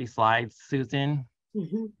 2-3 slides, Susan.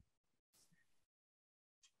 Mm-hmm.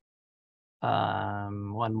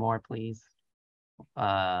 One more, please.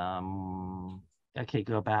 Okay,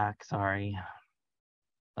 go back. Sorry.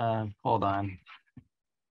 Hold on.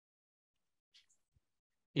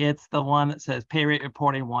 It's the one that says pay rate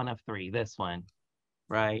reporting 1 of 3. This one,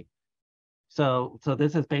 right? So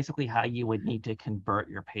this is basically how you would need to convert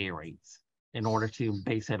your pay rates in order to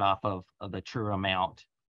base it off of the true amount.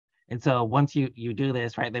 And so once you do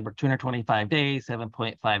this, right, they work 225 days,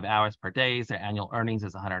 7.5 hours per day. Their annual earnings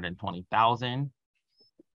is 120,000.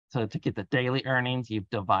 So to get the daily earnings, you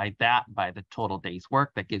divide that by the total days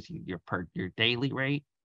work. That gives you your daily rate.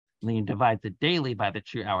 And then you divide the daily by the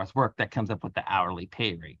true hours work. That comes up with the hourly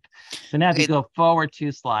pay rate. So now if you go forward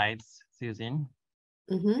 2 slides, Susan.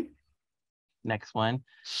 Mm-hmm. Next one.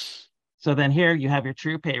 So then here you have your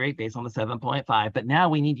true pay rate based on the 7.5, but now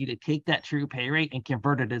we need you to take that true pay rate and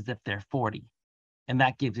convert it as if they're 40. And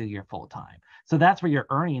that gives you your full time. So that's where your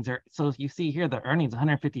earnings are. So if you see here, the earnings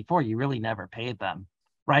 154, you really never paid them,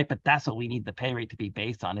 right? But that's what we need the pay rate to be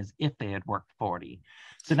based on, is if they had worked 40.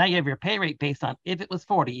 So now you have your pay rate based on if it was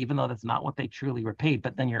 40, even though that's not what they truly were paid,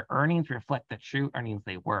 but then your earnings reflect the true earnings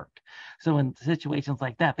they worked. So in situations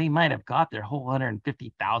like that, they might have got their whole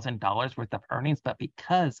 $150,000 worth of earnings, but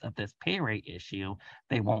because of this pay rate issue,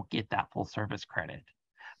 they won't get that full service credit.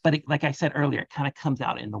 But like I said earlier, it kind of comes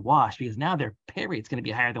out in the wash because now their pay rate is going to be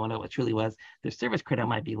higher than what it truly was. Their service credit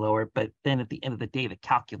might be lower, but then at the end of the day, the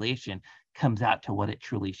calculation comes out to what it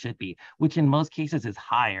truly should be, which in most cases is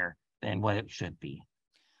higher than what it should be.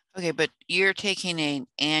 Okay, but you're taking an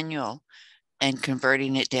annual and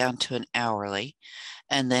converting it down to an hourly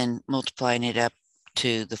and then multiplying it up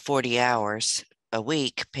to the 40 hours a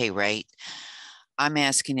week pay rate. I'm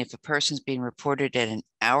asking if a person's being reported at an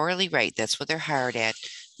hourly rate, that's what they're hired at,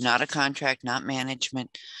 not a contract, not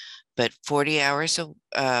management, but 40 hours,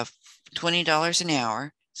 $20 an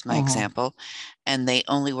hour is my example, and they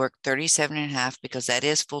only work 37 and a half because that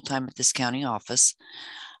is full-time at this county office,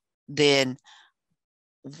 then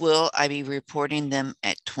will I be reporting them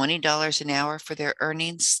at $20 an hour for their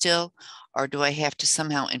earnings still, or do I have to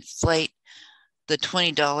somehow inflate the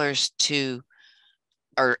 $20 to,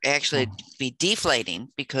 or actually be deflating,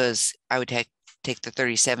 because I would take the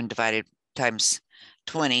 37 divided times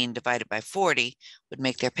 20 and divided by 40 would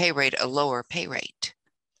make their pay rate a lower pay rate?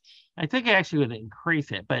 I think it actually would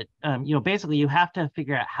increase it, but basically you have to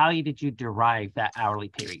figure out how did you derive that hourly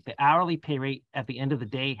pay rate. The hourly pay rate at the end of the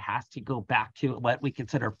day has to go back to what we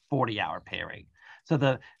consider 40-hour pay rate. So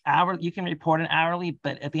the hour, you can report an hourly,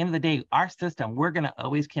 but at the end of the day, our system, we're going to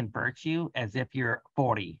always convert you as if you're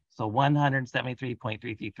 40. So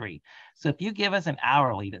 173.333. So if you give us an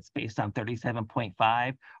hourly that's based on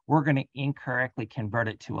 37.5, we're going to incorrectly convert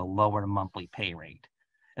it to a lower monthly pay rate.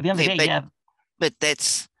 At the end of the day, but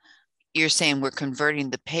that's, you're saying we're converting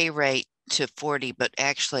the pay rate to 40, but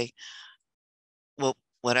actually, well,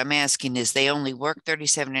 what I'm asking is they only work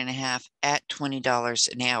 37 and a half at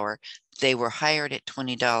 $20 an hour. They were hired at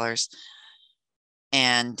 $20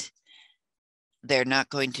 and they're not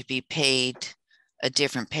going to be paid a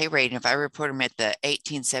different pay rate. And if I report them at the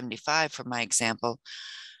 $18.75 for my example,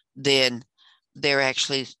 then they're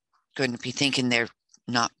actually going to be thinking they're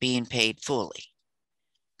not being paid fully,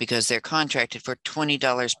 because they're contracted for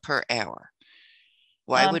 $20 per hour.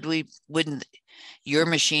 Why wouldn't your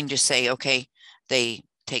machine just say, okay, they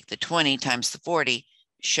take the 20 times the 40,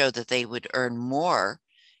 show that they would earn more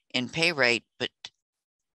in pay rate, but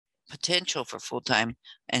potential for full-time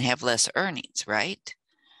and have less earnings, right?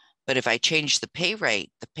 But if I change the pay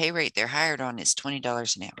rate they're hired on is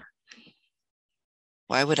 $20 an hour.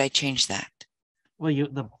 Why would I change that? Well,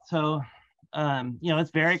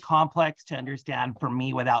 it's very complex to understand for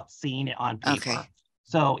me without seeing it on paper. Okay.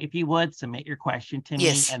 So if you would submit your question to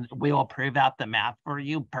me, and we will prove out the math for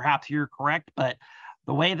you. Perhaps you're correct, but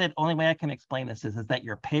the only way I can explain this is that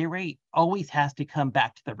your pay rate always has to come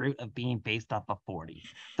back to the root of being based off of 40.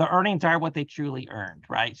 The earnings are what they truly earned,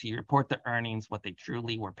 right? So you report the earnings, what they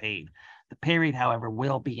truly were paid. The pay rate, however,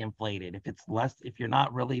 will be inflated. If it's less, if you're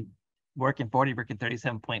not really working 40, working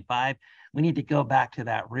 37.5, we need to go back to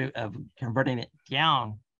that root of converting it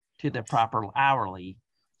down to the proper hourly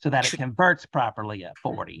so that it converts properly at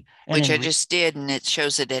 40. Which I just did, and it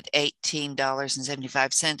shows it at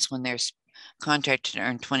 $18.75 when there's contracted to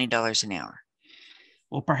earn $20 an hour.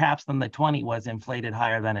 Well, perhaps then the 20 was inflated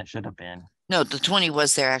higher than it should have been. No, the 20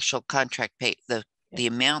 was their actual contract pay, the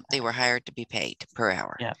amount they were hired to be paid per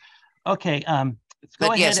hour. Yeah. Okay.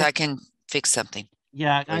 But yes, I can fix something.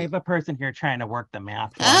 Yeah, I have a person here trying to work the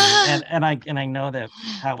math for me, and I know that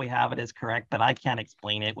how we have it is correct, but I can't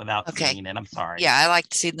explain it without seeing it. I'm sorry. Yeah, I like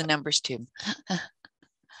to see the numbers too.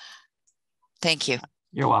 Thank you.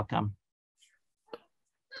 You're welcome.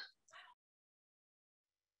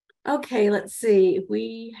 Okay, let's see.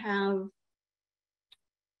 We have,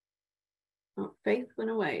 oh, Faith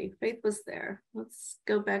went away. Faith was there. Let's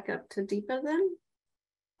go back up to Deepa then.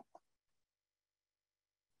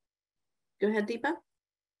 Go ahead, Deepa.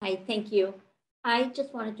 Hi, thank you. I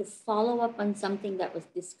just wanted to follow up on something that was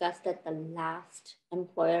discussed at the last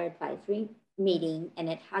employer advisory meeting, and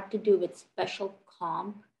it had to do with special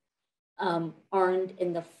comp earned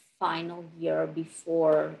in the final year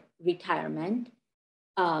before retirement.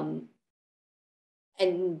 And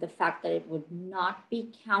the fact that it would not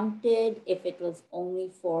be counted if it was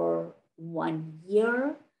only for 1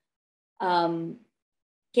 year. Can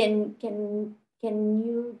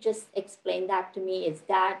you just explain that to me? Is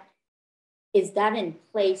that in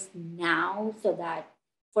place now so that,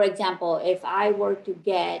 for example, if I were to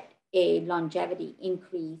get a longevity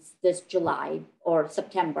increase this July or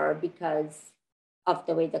September because of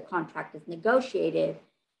the way the contract is negotiated,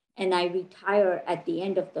 and I retire at the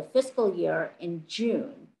end of the fiscal year in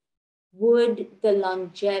June, would the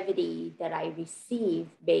longevity that I receive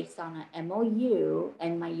based on an MOU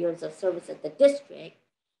and my years of service at the district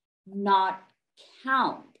not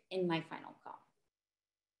count in my final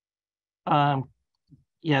comp?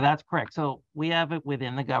 Yeah, that's correct. So we have it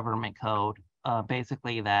within the government code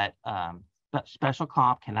basically that special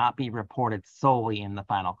comp cannot be reported solely in the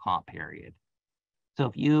final comp period. So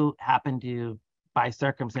if you happen to, by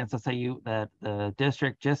circumstance, let's say the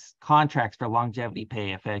district just contracts for longevity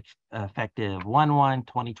pay effective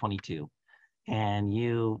 1/1/2022, and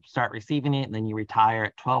you start receiving it, and then you retire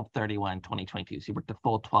at 12/31/2022. So you work the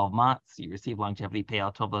full 12 months, you receive longevity pay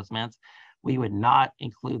all 12 of those months. We would not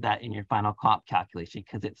include that in your final comp calculation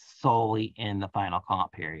because it's solely in the final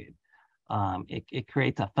comp period. It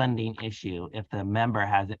creates a funding issue if the member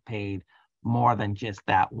hasn't paid more than just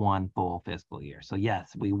that one full fiscal year. So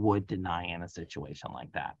yes, we would deny in a situation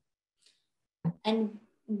like that. And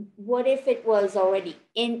what if it was already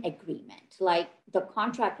in agreement? Like the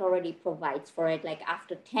contract already provides for it, like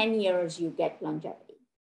after 10 years, you get longevity.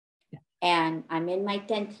 Yeah. And I'm in my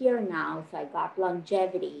 10th year now, so I got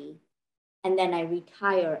longevity, and then I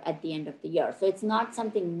retire at the end of the year. So it's not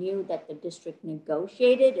something new that the district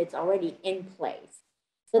negotiated, it's already in place.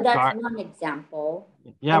 So that's one example.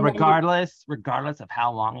 Yeah, regardless of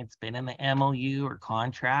how long it's been in the MOU or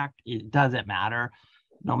contract, it doesn't matter.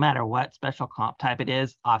 No matter what special comp type it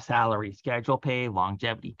is, off salary, schedule pay,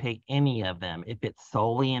 longevity pay, any of them, if it's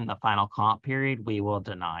solely in the final comp period, we will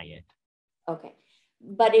deny it. Okay.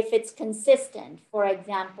 But if it's consistent, for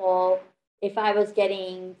example, if I was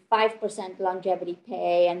getting 5% longevity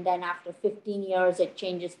pay and then after 15 years, it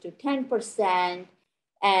changes to 10%,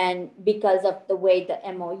 and because of the way the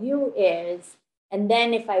MOU is, and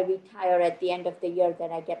then if I retire at the end of the year,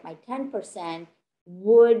 then I get my 10%,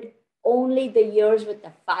 would only the years with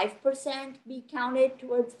the 5% be counted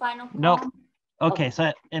towards final comp? Nope. Okay,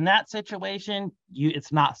 so in that situation,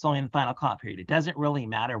 it's not solely in the final comp period. It doesn't really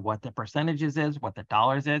matter what the percentages is, what the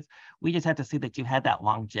dollars is. We just have to see that you had that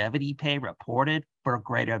longevity pay reported for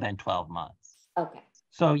greater than 12 months. Okay.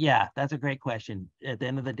 So yeah, that's a great question. At the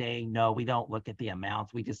end of the day, no, we don't look at the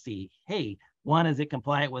amounts. We just see, hey, one, is it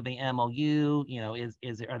compliant with the MOU? You know,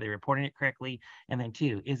 are they reporting it correctly? And then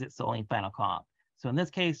two, is it solely in final comp? So in this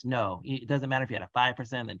case, no, it doesn't matter if you had a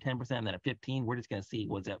 5%, then 10%, then a 15%. We're just going to see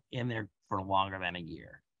was it in there for longer than a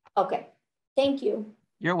year. Okay, thank you.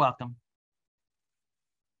 You're welcome.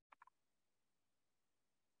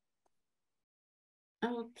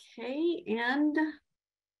 Okay, and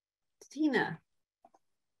Tina.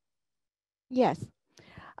 Yes.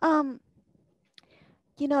 You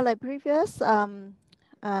know, like previous, you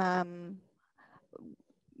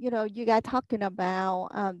know, you guys talking about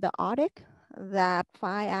the audit that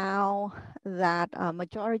find out that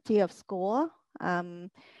majority of school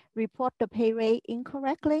report the pay rate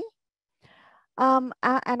incorrectly. And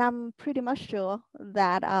I'm pretty much sure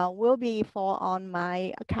that will be fall on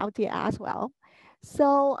my county as well.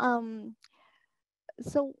 So,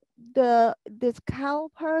 so does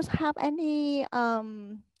CalPERS have any,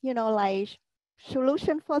 you know, like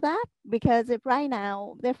solution for that? Because if right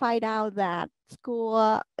now they find out that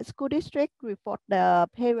school district report the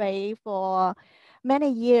pay rate for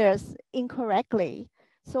many years incorrectly,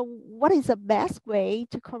 so what is the best way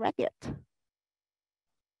to correct it?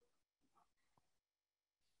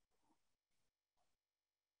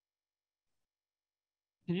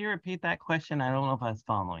 Can you repeat that question? I don't know if I was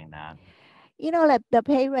following that. You know, like the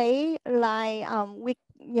pay rate, like we,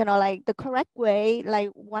 you know, like the correct way,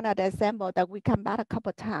 like one of the example that we come back a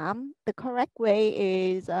couple of times, the correct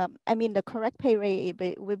way is, I mean, the correct pay rate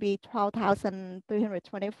would be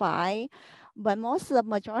 12,325, but most of the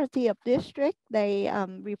majority of district, they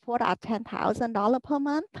report at $10,000 per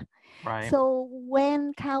month. Right. So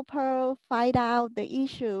when CalPERS find out the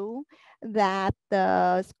issue that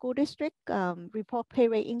the school district report pay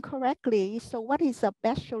rate incorrectly, so what is the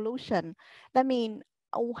best solution? That means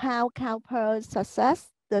how CalPERS assess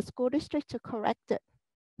the school district to correct it?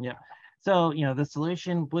 Yeah. So, you know, the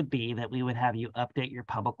solution would be that we would have you update your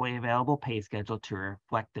publicly available pay schedule to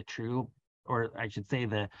reflect the true, or I should say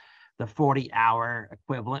the 40-hour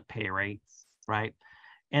equivalent pay rates, right?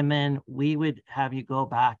 And then we would have you go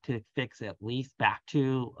back to fix at least back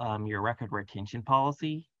to your record retention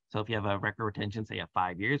policy. So if you have a record retention, say of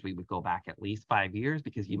 5 years, we would go back at least 5 years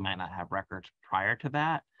because you might not have records prior to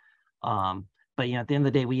that. But you know, at the end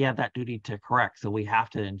of the day, we have that duty to correct. So we have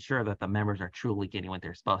to ensure that the members are truly getting what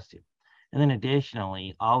they're supposed to. And then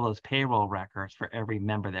additionally, all those payroll records for every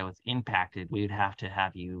member that was impacted, we would have to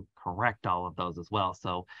have you correct all of those as well.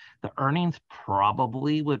 So the earnings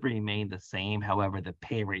probably would remain the same. However, the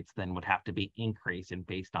pay rates then would have to be increased and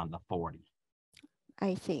based on the 40.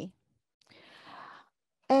 I see.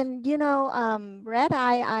 And you know, Brad,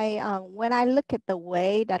 when I look at the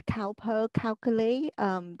way that CalPERS calculate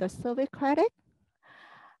the service credit,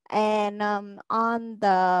 and on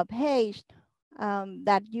the page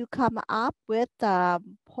that you come up with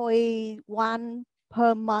 0.1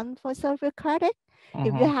 per month for service credit. If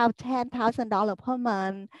you have $10,000 per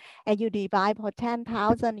month and you divide for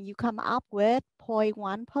 10,000, you come up with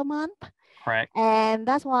 0.1 per month. Correct. And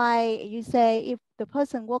that's why you say if the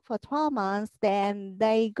person work for 12 months, then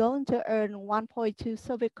they going to earn 1.2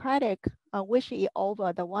 service credit, which is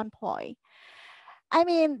over the 1 point. I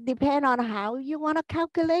mean, depend on how you want to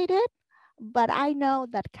calculate it. But I know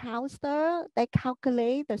that CalSTRS, they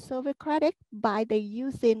calculate the service credit by they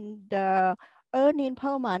using the earning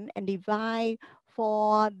per month and divide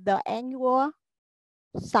for the annual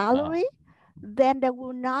salary. Then they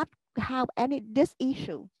will not have this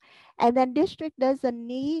issue. And then district doesn't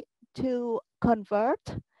need to convert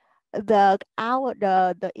the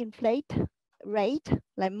inflate rate,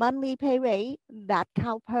 like monthly pay rate that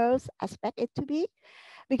CalPERS expect it to be.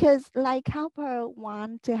 Because like CalPERS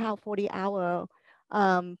want to have 40 hours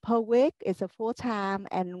per week is a full-time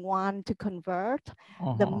and want to convert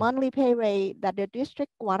the monthly pay rate that the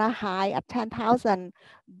district want to hire at 10,000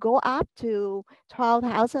 go up to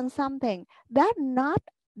 12,000 something. That's not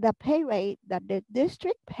the pay rate that the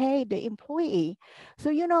district pay the employee. So,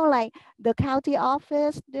 you know, like the county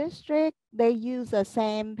office district, they use the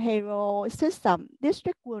same payroll system.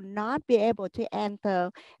 District will not be able to enter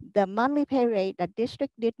the monthly pay rate that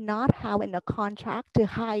district did not have in the contract to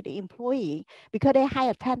hire the employee because they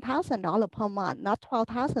hire $10,000 per month, not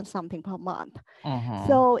 12,000 something per month.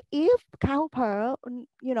 So if CalPERS,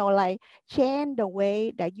 you know, like change the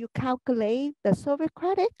way that you calculate the service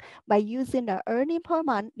credit by using the earning per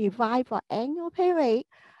month divide for annual pay rate,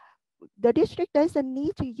 the district doesn't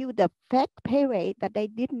need to use the fake pay rate that they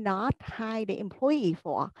did not hire the employee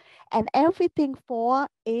for, and everything fall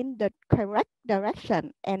in the correct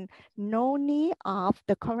direction and no need of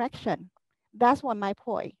the correction. That's what my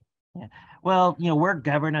point. Yeah. Well, you know, we're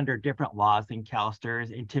governed under different laws than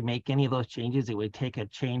CalSTRS, and to make any of those changes, it would take a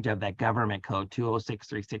change of that government code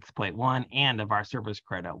 20636.1 and of our service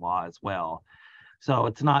credit law as well. So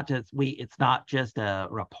it's not just a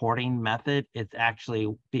reporting method, it's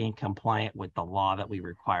actually being compliant with the law that we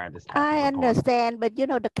require this type I of report. understand, but you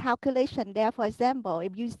know, the calculation there, for example,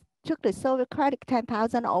 if you took the service credit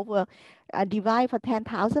 10,000 over divide for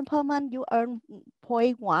 10,000 per month, you earn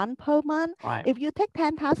 0.1 per month. Right. If you take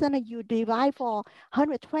 10,000 and you divide for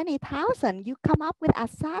 120,000, you come up with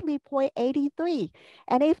exactly 0.83.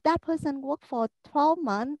 And if that person worked for 12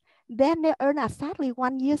 months, then they earn exactly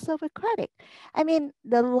 1 year service credit. I mean,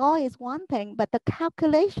 the law is one thing, but the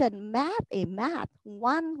calculation, math is math.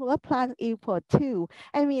 1 plus equal 2.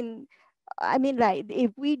 I mean, like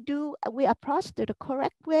if we approach to the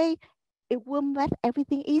correct way, it will make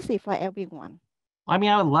everything easy for everyone. I mean,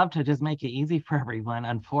 I would love to just make it easy for everyone.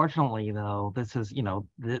 Unfortunately, though, this is, you know,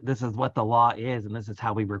 this is what the law is, and this is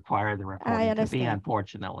how we require the reporting to be,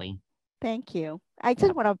 unfortunately. Thank you. I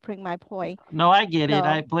just want to bring my point. No, I get it.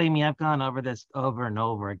 I blame me. I've gone over this over and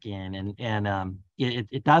over again, and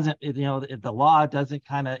it doesn't. You know, the law doesn't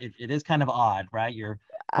kind of. It is kind of odd, right?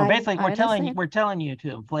 Basically we're telling you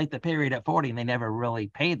to inflate the pay rate at 40, and they never really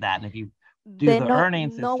paid that. And if you do the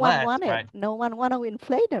earnings, no it's one less, wanted. right? No one want to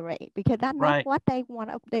inflate the rate because that's not what they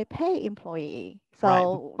want. They pay employee,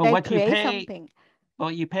 so but they what create you pay, something.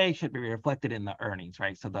 What you pay should be reflected in the earnings,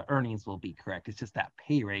 right? So the earnings will be correct. It's just that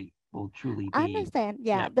pay rate will truly be. I understand,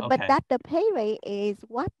 yeah, okay. But that the pay rate is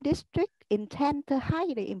what district intend to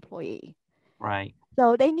hire the employee. Right.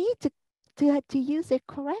 So they need to use it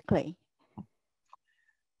correctly.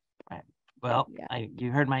 Right. Well,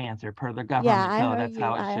 you heard my answer. Per the government code, that's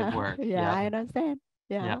how it should work. Yeah, I understand.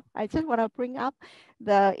 Yeah, I just want to bring up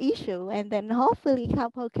the issue, and then hopefully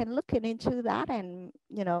CalPERS can look into that and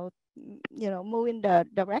you know move in the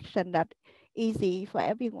direction that easy for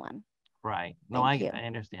everyone. Right. No, I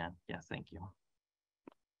understand. Yes, thank you.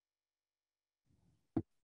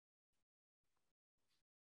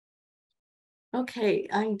 Okay,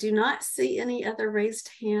 I do not see any other raised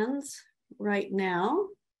hands right now.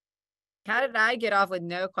 How did I get off with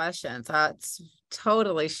no questions? That's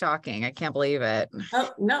totally shocking. I can't believe it.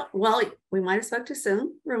 Oh, no. Well, we might have spoke too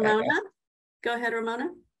soon. Ramona, go ahead,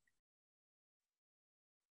 Ramona.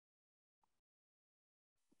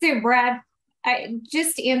 So Brad,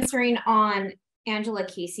 just answering on Angela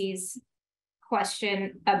Casey's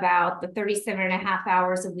question about the 37.5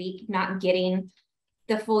 hours a week, not getting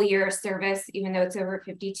the full year of service, even though it's over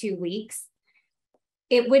 52 weeks.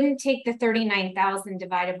 It wouldn't take the 39,000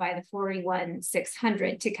 divided by the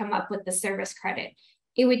 41,600 to come up with the service credit.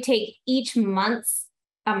 It would take each month's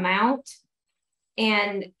amount,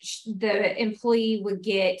 and the employee would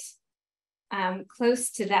get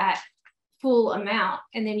close to that full amount,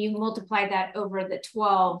 and then you multiply that over the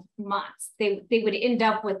 12 months, they would end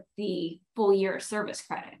up with the full year service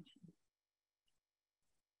credit.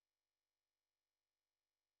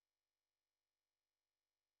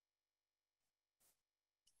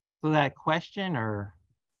 So that question, or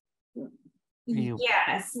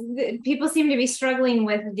yes, people seem to be struggling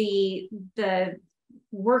with the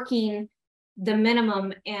working the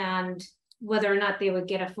minimum and whether or not they would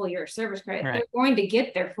get a full year of service credit. Right. They're going to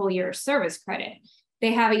get their full year of service credit.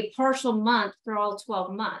 They have a partial month for all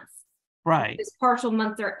 12 months. Right. This partial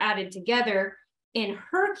months are added together. In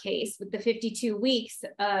her case, with the 52 weeks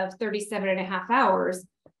of 37.5 hours,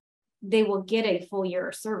 they will get a full year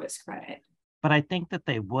of service credit. But I think that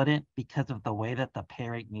they wouldn't, because of the way that the pay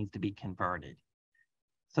rate needs to be converted.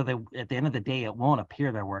 So they, at the end of the day, it won't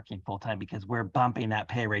appear they're working full time because we're bumping that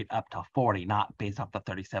pay rate up to 40, not based off the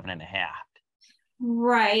 37.5.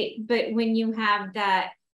 Right, but when you have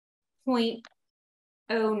that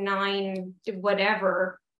 0.09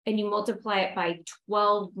 whatever, and you multiply it by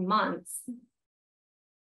 12 months,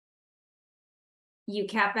 you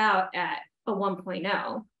cap out at a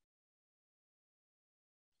 1.0.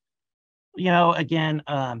 You know, again,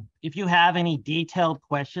 if you have any detailed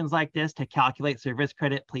questions like this to calculate service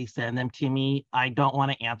credit, please send them to me. I don't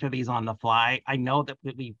want to answer these on the fly. I know that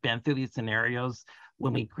we've been through these scenarios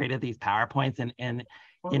when we created these PowerPoints, and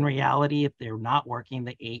in reality, if they're not working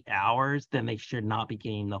the 8 hours, then they should not be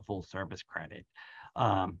getting the full service credit.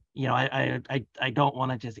 You know, I don't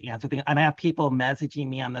want to just answer things. I have people messaging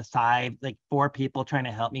me on the side, like 4 people trying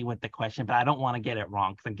to help me with the question, but I don't want to get it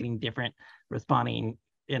wrong because I'm getting different responding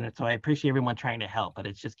in it. So I appreciate everyone trying to help, but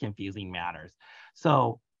it's just confusing matters.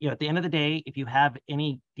 So, you know, at the end of the day, if you have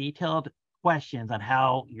any detailed questions on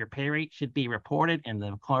how your pay rate should be reported and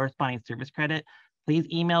the corresponding service credit, please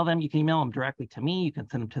email them. You can email them directly to me. You can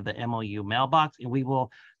send them to the MOU mailbox, and we will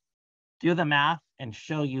do the math and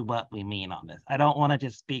show you what we mean on this. I don't want to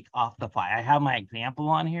just speak off the fly. I have my example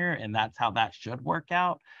on here, and that's how that should work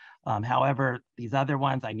out. However, these other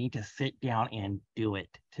ones, I need to sit down and do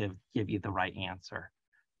it to give you the right answer.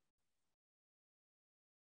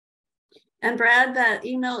 And Brad, that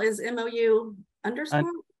email is MOU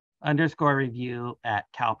underscore review at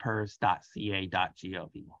calpers.ca.gov.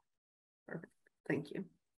 Perfect. Thank you.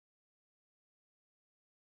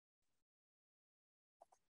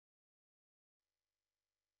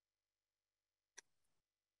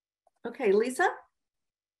 Okay, Lisa.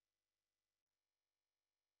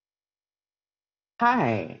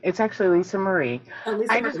 Hi, it's actually Lisa Marie. Oh,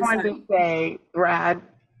 Lisa I just wanted to say, Brad,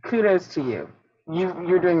 kudos to you.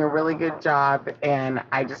 You're doing a really good job, and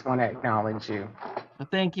I just want to acknowledge you. Well,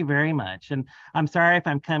 thank you very much. And I'm sorry if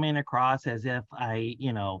I'm coming across as if I,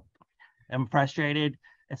 you know, am frustrated.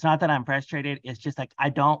 It's not that I'm frustrated. It's just like, I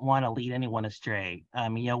don't want to lead anyone astray. You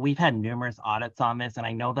know, we've had numerous audits on this, and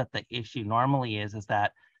I know that the issue normally is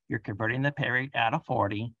that you're converting the pay rate out of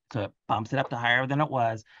 40, so it bumps it up to higher than it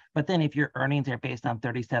was. But then if your earnings are based on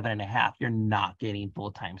 37.5, you're not getting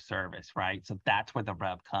full-time service, right? So that's where the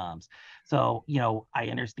rub comes. So, you know, I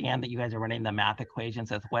understand that you guys are running the math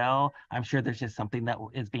equations as well. I'm sure there's just something that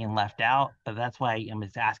is being left out, but that's why I'm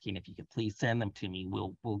just asking if you could please send them to me.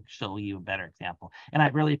 We'll show you a better example. And I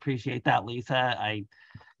really appreciate that, Lisa. I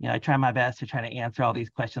try my best to try to answer all these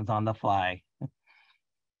questions on the fly.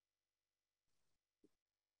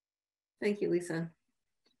 Thank you, Lisa.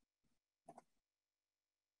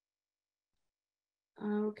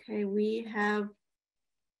 Okay, we have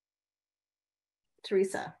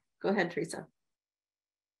Teresa. Go ahead, Teresa.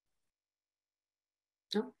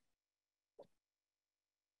 Oh.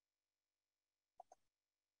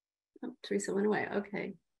 Oh, Teresa went away.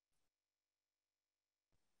 Okay.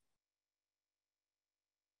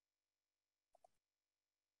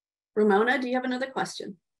 Ramona, do you have another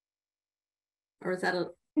question? Or is that a...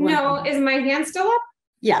 No, is my hand still up?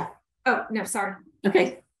 Yeah. Oh, no, sorry.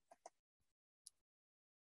 Okay.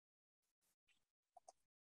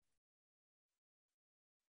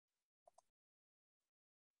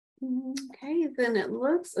 Okay, then it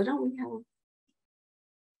looks, oh, don't we have...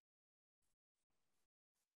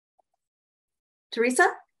 Teresa?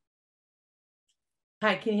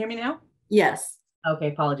 Hi, can you hear me now? Yes. Okay,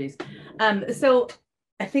 apologies. So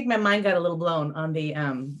I think my mind got a little blown on the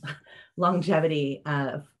longevity,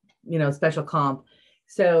 special comp.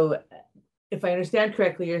 So if I understand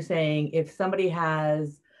correctly, you're saying if somebody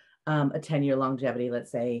has a 10-year longevity,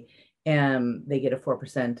 let's say, and they get a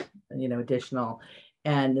 4%, additional,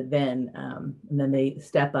 and then they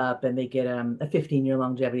step up and they get a 15-year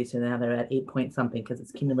longevity. So now they're at 8 point something because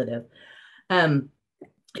it's cumulative.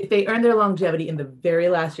 If they earn their longevity in the very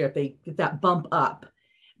last year, if they get that bump up,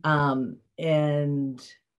 and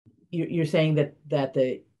you're saying that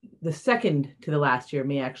the second to the last year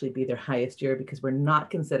may actually be their highest year because we're not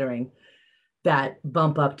considering that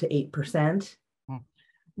bump up to 8%.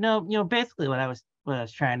 No, basically what I was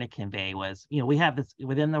trying to convey was, we have this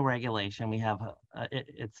within the regulation, we have,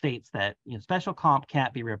 it states that, special comp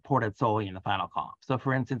can't be reported solely in the final comp. So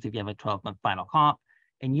for instance, if you have a 12-month final comp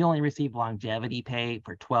and you only receive longevity pay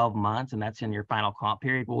for 12 months, and that's in your final comp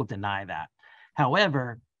period, we'll deny that.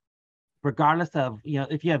 However, regardless of,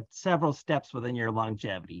 if you have several steps within your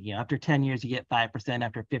longevity, after 10 years, you get 5%,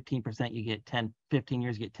 after 15%, you get 15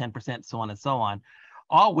 years, you get 10%, so on and so on.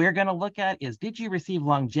 All we're going to look at is, did you receive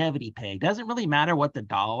longevity pay? Doesn't really matter what the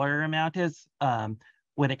dollar amount is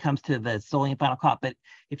when it comes to the solely and final comp, but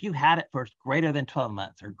if you had it for greater than 12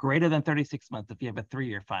 months or greater than 36 months, if you have a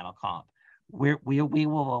 3-year final comp, we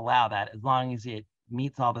will allow that as long as it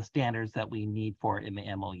meets all the standards that we need for it in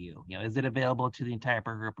the MOU. Is it available to the entire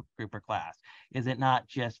group or class? Is it not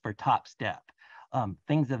just for top step?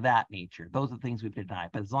 Things of that nature. Those are the things we've denied.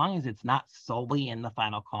 But as long as it's not solely in the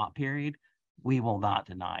final comp period, we will not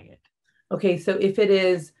deny it. Okay, so if it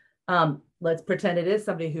is, let's pretend it is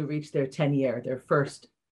somebody who reached their 10-year, their first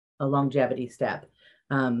longevity step,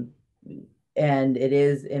 and it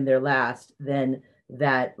is in their last, then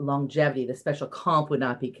that longevity, the special comp would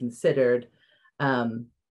not be considered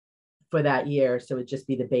for that year. So it'd just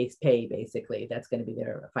be the base pay, basically. That's going to be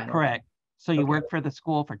their final. Correct. So you work for the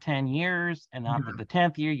school for 10 years, and after the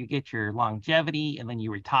 10th year, you get your longevity, and then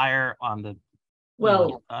you retire on the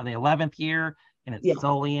on the 11th year, and it's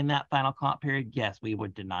solely in that final comp period. Yes, we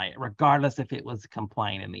would deny it, regardless if it was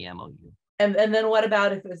compliant in the MOU. And then what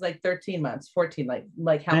about if it was like 13 months, 14,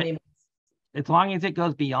 like how many months? As long as it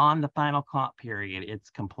goes beyond the final comp period,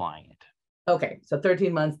 it's compliant. Okay, so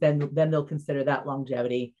 13 months, then they'll consider that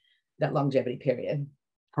longevity period.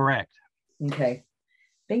 Correct. Okay,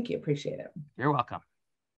 thank you, appreciate it. You're welcome.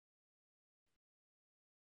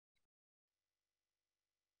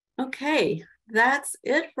 Okay, that's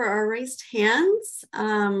it for our raised hands.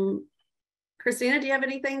 Christina, do you have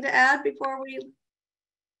anything to add before we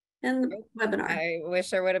end the webinar? I wish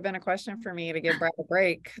there would have been a question for me to give Brad a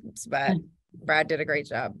break, but Brad did a great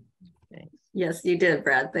job. Thanks. Yes, you did,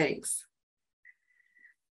 Brad. Thanks.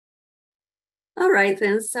 All right,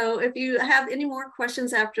 then. So if you have any more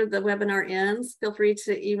questions after the webinar ends, feel free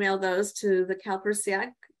to email those to the CalPERS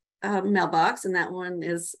SEAC mailbox, and that one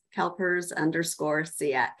is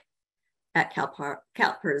CalPERS_SEAC at calpers.ca.gov.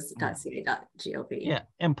 Yeah,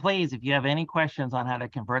 and please, if you have any questions on how to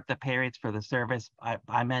convert the pay rates for the service,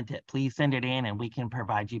 I meant it. Please send it in, and we can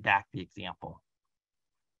provide you back the example.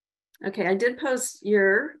 Okay, I did post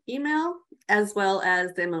your email as well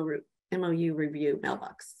as the MOU review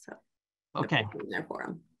mailbox. So okay, there for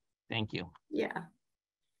them. Thank you. Yeah.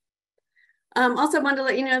 Also wanted to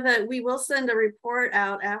let you know that we will send a report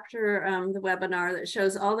out after the webinar that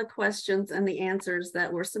shows all the questions and the answers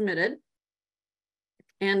that were submitted.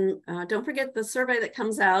 And don't forget the survey that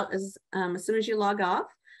comes out as soon as you log off.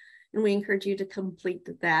 And we encourage you to complete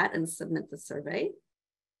that and submit the survey.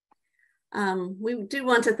 We do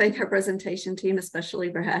want to thank our presentation team, especially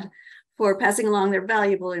Brad, for passing along their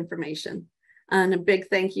valuable information. And a big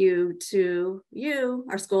thank you to you,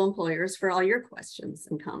 our school employers, for all your questions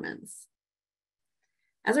and comments.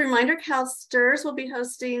 As a reminder, CalSTRS will be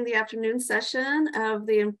hosting the afternoon session of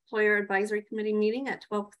the Employer Advisory Committee meeting at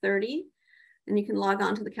 12:30. And you can log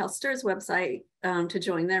on to the CalSTRS website to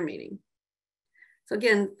join their meeting. So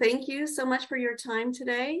again, thank you so much for your time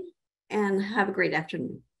today and have a great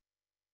afternoon.